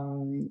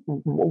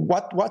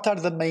 What are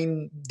the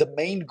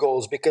main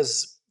goals?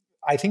 Because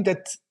I think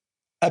that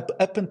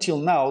up until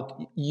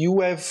now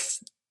you have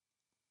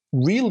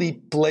really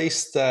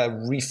placed a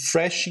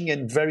refreshing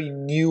and very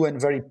new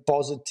and very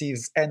positive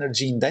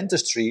energy in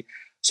dentistry.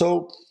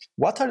 So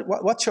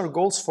what's your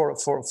goals for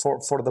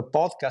the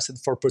podcast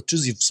and for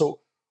Protrusive?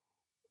 So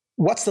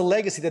what's the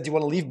legacy that you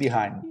want to leave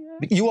behind?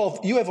 Yeah.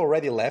 You have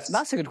already left.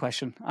 That's a good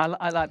question. I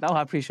like that.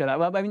 I appreciate that.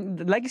 Well, I mean,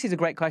 the legacy is a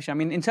great question. I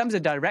mean, in terms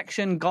of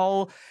direction,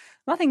 goal,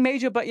 nothing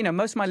major, but,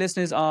 most of my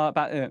listeners are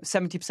about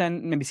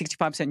 70%, maybe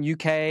 65%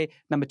 UK.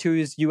 Number 2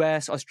 is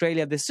US,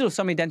 Australia. There's still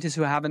so many dentists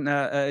who haven't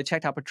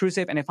checked out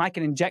Protrusive. And if I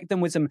can inject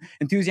them with some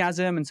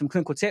enthusiasm and some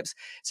clinical tips.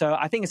 So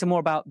I think it's more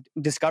about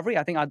discovery.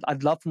 I think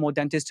I'd love for more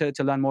dentists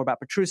to learn more about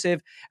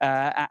Protrusive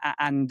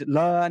and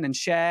learn and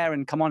share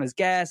and come on as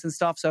guests and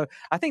stuff. So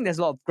I think there's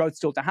a lot of growth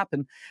still to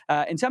happen.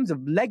 In terms of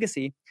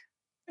legacy,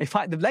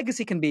 the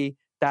legacy can be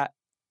that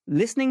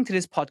listening to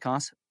this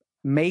podcast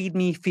made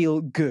me feel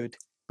good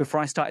before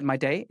I started my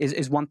day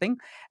is one thing.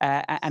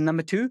 And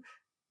number 2,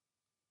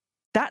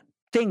 that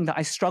thing that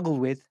I struggled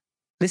with,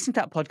 listening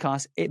to that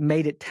podcast, it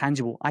made it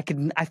tangible.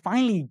 I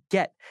finally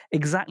get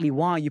exactly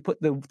why you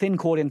put the thin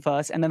cord in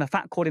first and then the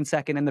fat cord in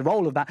second and the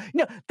role of that.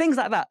 Things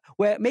like that,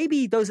 where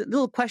maybe those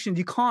little questions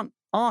you can't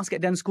ask at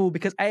dental school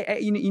because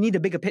you need a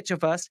bigger picture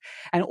first.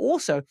 And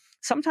also,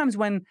 sometimes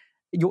when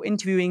you're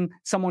interviewing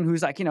someone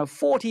who's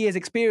 40 years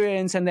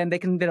experience and then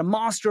they're a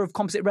master of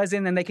composite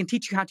resin and they can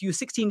teach you how to use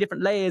 16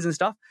 different layers and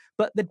stuff.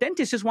 But the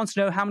dentist just wants to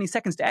know how many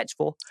seconds to etch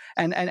for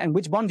and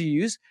which bond do you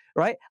use,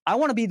 right? I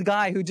want to be the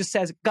guy who just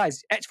says,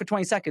 guys, etch for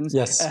 20 seconds.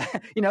 Yes.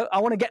 I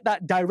want to get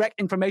that direct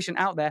information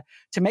out there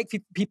to make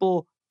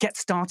people get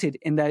started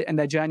in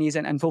their journeys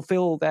and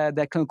fulfill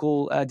their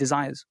clinical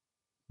desires.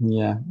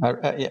 Yeah,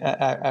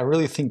 I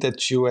really think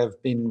that you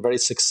have been very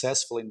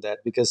successful in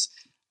that, because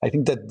I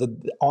think that the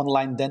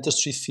online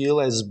dentistry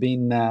field has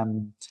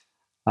been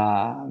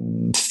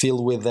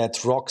filled with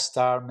that rock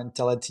star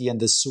mentality and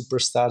the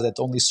superstars, that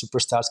only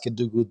superstars can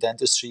do good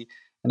dentistry.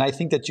 And I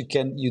think that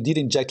you did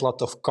inject a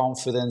lot of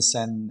confidence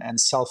and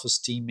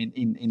self-esteem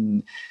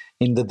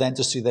in the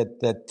dentistry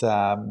that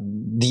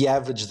the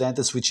average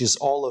dentist, which is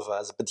all of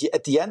us. But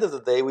at the end of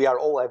the day, we are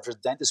all average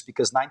dentists,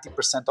 because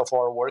 90% of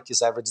our work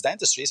is average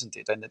dentistry, isn't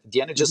it? And at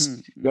the end,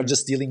 you're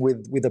just dealing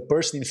with a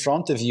person in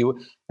front of you,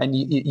 and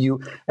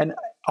and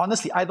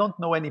honestly, I don't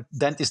know any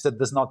dentist that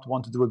does not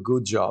want to do a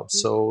good job.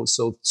 So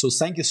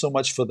thank you so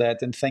much for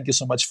that, and thank you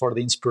so much for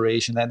the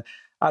inspiration. And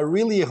I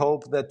really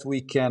hope that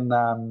we can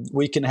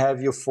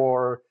have you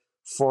for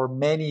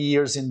many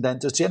years in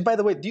dentistry. And by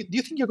the way, do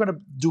you think you're going to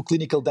do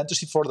clinical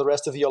dentistry for the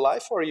rest of your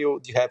life, or do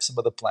you have some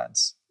other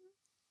plans?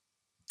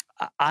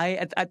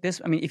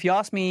 If you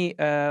asked me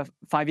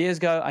 5 years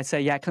ago, I'd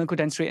say, clinical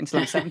dentistry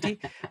until I'm 70.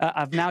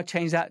 I've now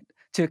changed that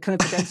to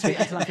clinical dentistry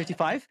until I'm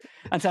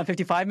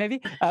 55,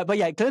 maybe. But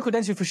yeah, clinical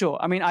dentistry for sure.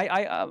 I mean,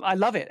 I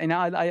love it. And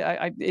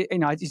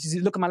I just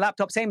look at my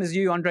laptop, same as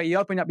you, Andre. You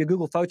open up your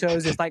Google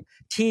Photos, it's like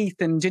teeth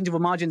and gingival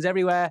margins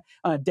everywhere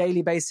on a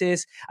daily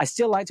basis. I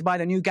still like to buy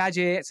the new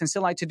gadgets and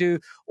still like to do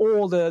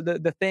all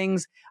the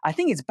things. I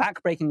think it's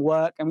backbreaking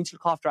work, and we need to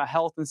look after our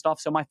health and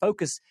stuff. So my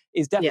focus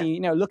is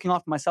definitely, looking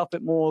after myself a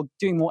bit more,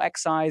 doing more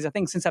exercise. I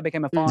think since I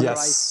became a father,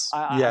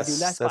 I do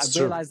less. But I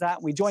realized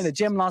that. We joined the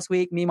gym last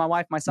week, me, my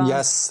wife, my son.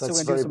 Yes, so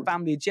we're going to do some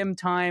family gym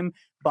time.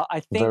 But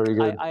I think,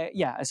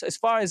 as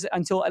far as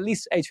until at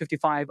least age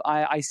 55,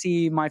 I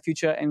see my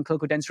future in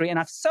clinical dentistry, and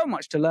I have so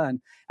much to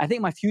learn. I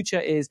think my future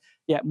is,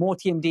 more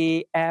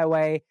TMD,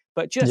 airway,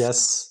 but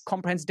just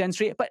comprehensive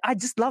dentistry. But I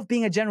just love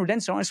being a general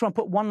dentist. I just want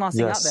to put one last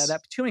thing out there,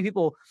 that too many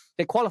people,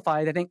 they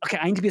qualify, they think, okay,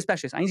 I need to be a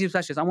specialist. I need to be a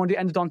specialist. I want to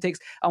do endodontics.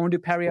 I want to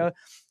do perio.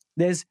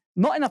 There's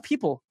not enough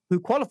people who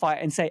qualify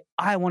and say,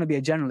 I want to be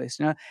a generalist.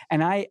 You know?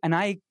 And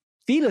I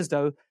feel as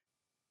though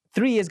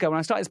 3 years ago when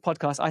I started this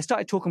podcast, I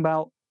started talking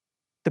about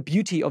the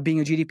beauty of being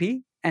a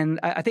GDP.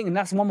 And I think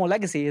that's one more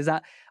legacy, is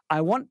that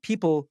I want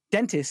people,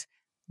 dentists,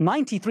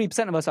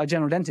 93% of us are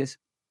general dentists.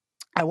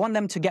 I want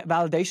them to get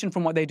validation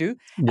from what they do.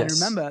 And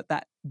remember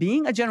that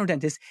being a general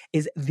dentist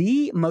is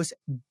the most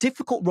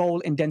difficult role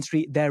in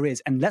dentistry there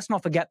is. And let's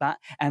not forget that.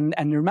 And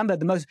remember,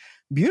 the most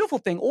beautiful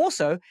thing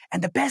also,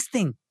 and the best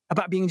thing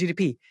about being a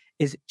GDP,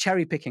 is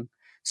cherry picking.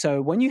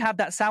 So when you have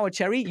that sour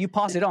cherry, you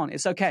pass it on.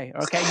 It's okay.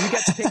 Okay, you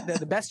get to pick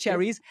the best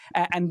cherries,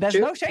 and there's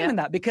no shame in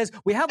that, because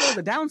we have all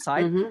the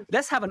downside.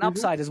 Let's have an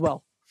upside as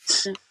well.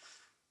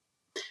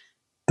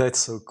 That's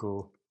so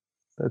cool.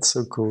 That's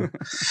so cool.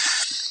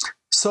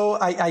 So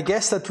I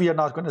guess that we are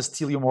not going to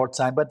steal you more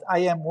time, but I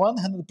am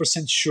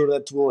 100% sure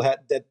that we'll have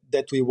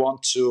that we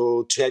want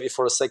to have you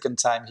for a second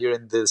time here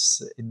in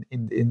this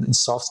in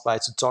Soft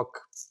Bites to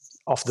talk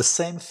of the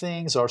same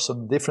things or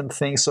some different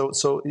things.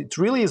 So it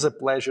really is a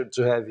pleasure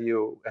to have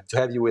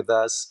you with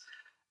us.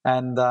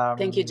 And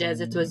thank you,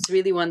 Jez. It was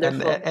really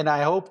wonderful. And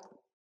I hope,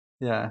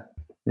 and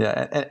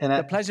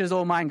the pleasure is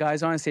all mine,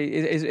 guys. Honestly,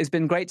 it's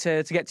been great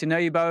to get to know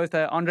you both.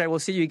 Andre, we'll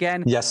see you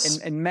again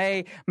in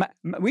May.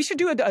 We should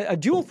do a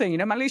dual thing. You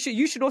know, Malaysia,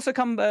 you should also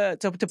come to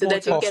Porto. So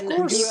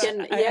that you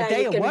can a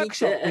day of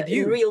workshop with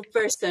you. A real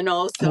person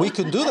also. We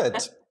could do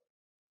that.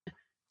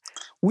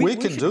 We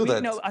can do that.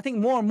 You know, I think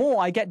more and more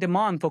I get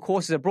demand for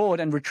courses abroad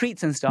and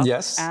retreats and stuff.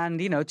 Yes.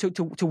 And you know,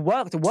 to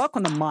work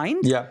on the mind.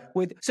 Yeah.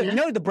 You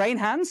know, the brain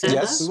hands.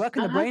 Yes. We work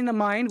on the brain and the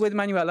mind with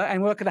Manuela,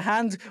 and work on the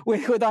hands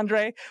with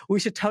Andre. We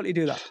should totally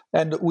do that.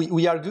 And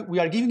we are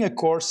giving a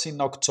course in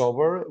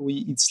October.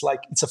 It's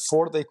a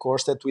 4-day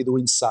course that we do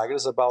in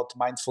Sagres about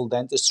mindful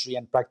dentistry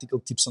and practical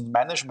tips on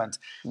management.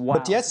 Wow.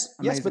 But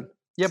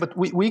but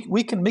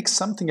we can mix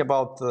something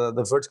about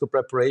the vertical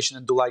preparation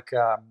and do like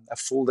a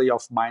full day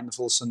of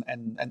mindfulness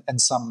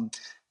and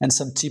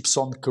some tips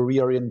on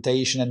career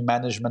orientation and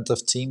management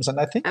of teams. And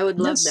I think I would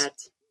love that.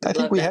 I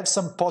think we have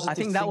some positive. I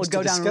think that would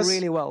go down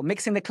really well.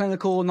 Mixing the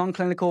clinical,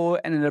 non-clinical,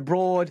 and then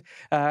abroad.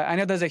 I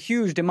know there's a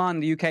huge demand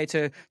in the UK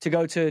to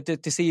go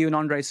to see you and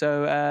Andre.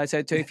 So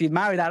if you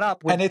marry that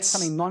up with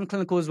something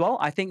non-clinical as well,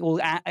 I think it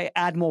will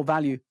add more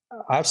value.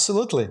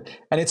 Absolutely.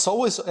 And it's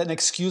always an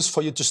excuse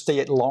for you to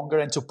stay longer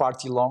and to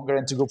party longer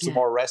and to go to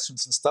more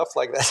restaurants and stuff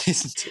like that,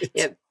 isn't it?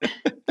 Yep.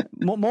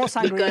 More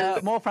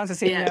sangria, more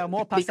francesinha,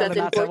 more pasta. Because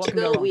in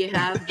Portugal we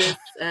have this,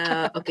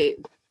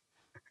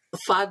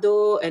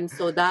 fado and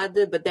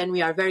saudade, but then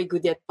we are very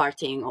good at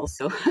partying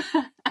also.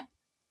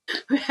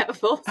 We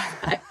have both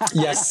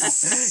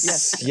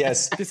sides.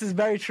 Yes. This is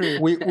very true.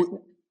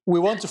 We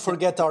want to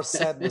forget our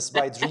sadness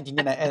by drinking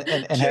and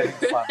having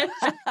fun.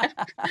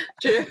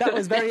 True. That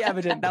was very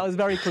evident. That was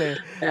very clear.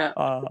 Yeah.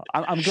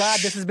 I'm glad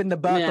this has been the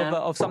birth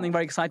of something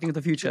very exciting in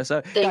the future.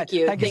 So thank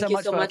you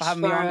so much for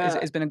having me on.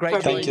 It's been a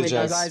great time. You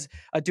guys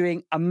are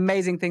doing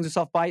amazing things with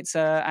Soft Bites,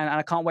 and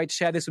I can't wait to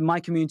share this with my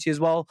community as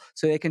well,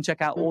 so they can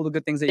check out all the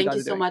good things that you guys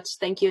are doing. Thank you so much.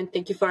 Thank you, and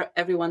thank you for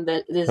everyone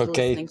that is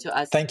listening to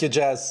us. Thank you,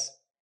 Jez.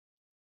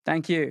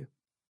 Thank you.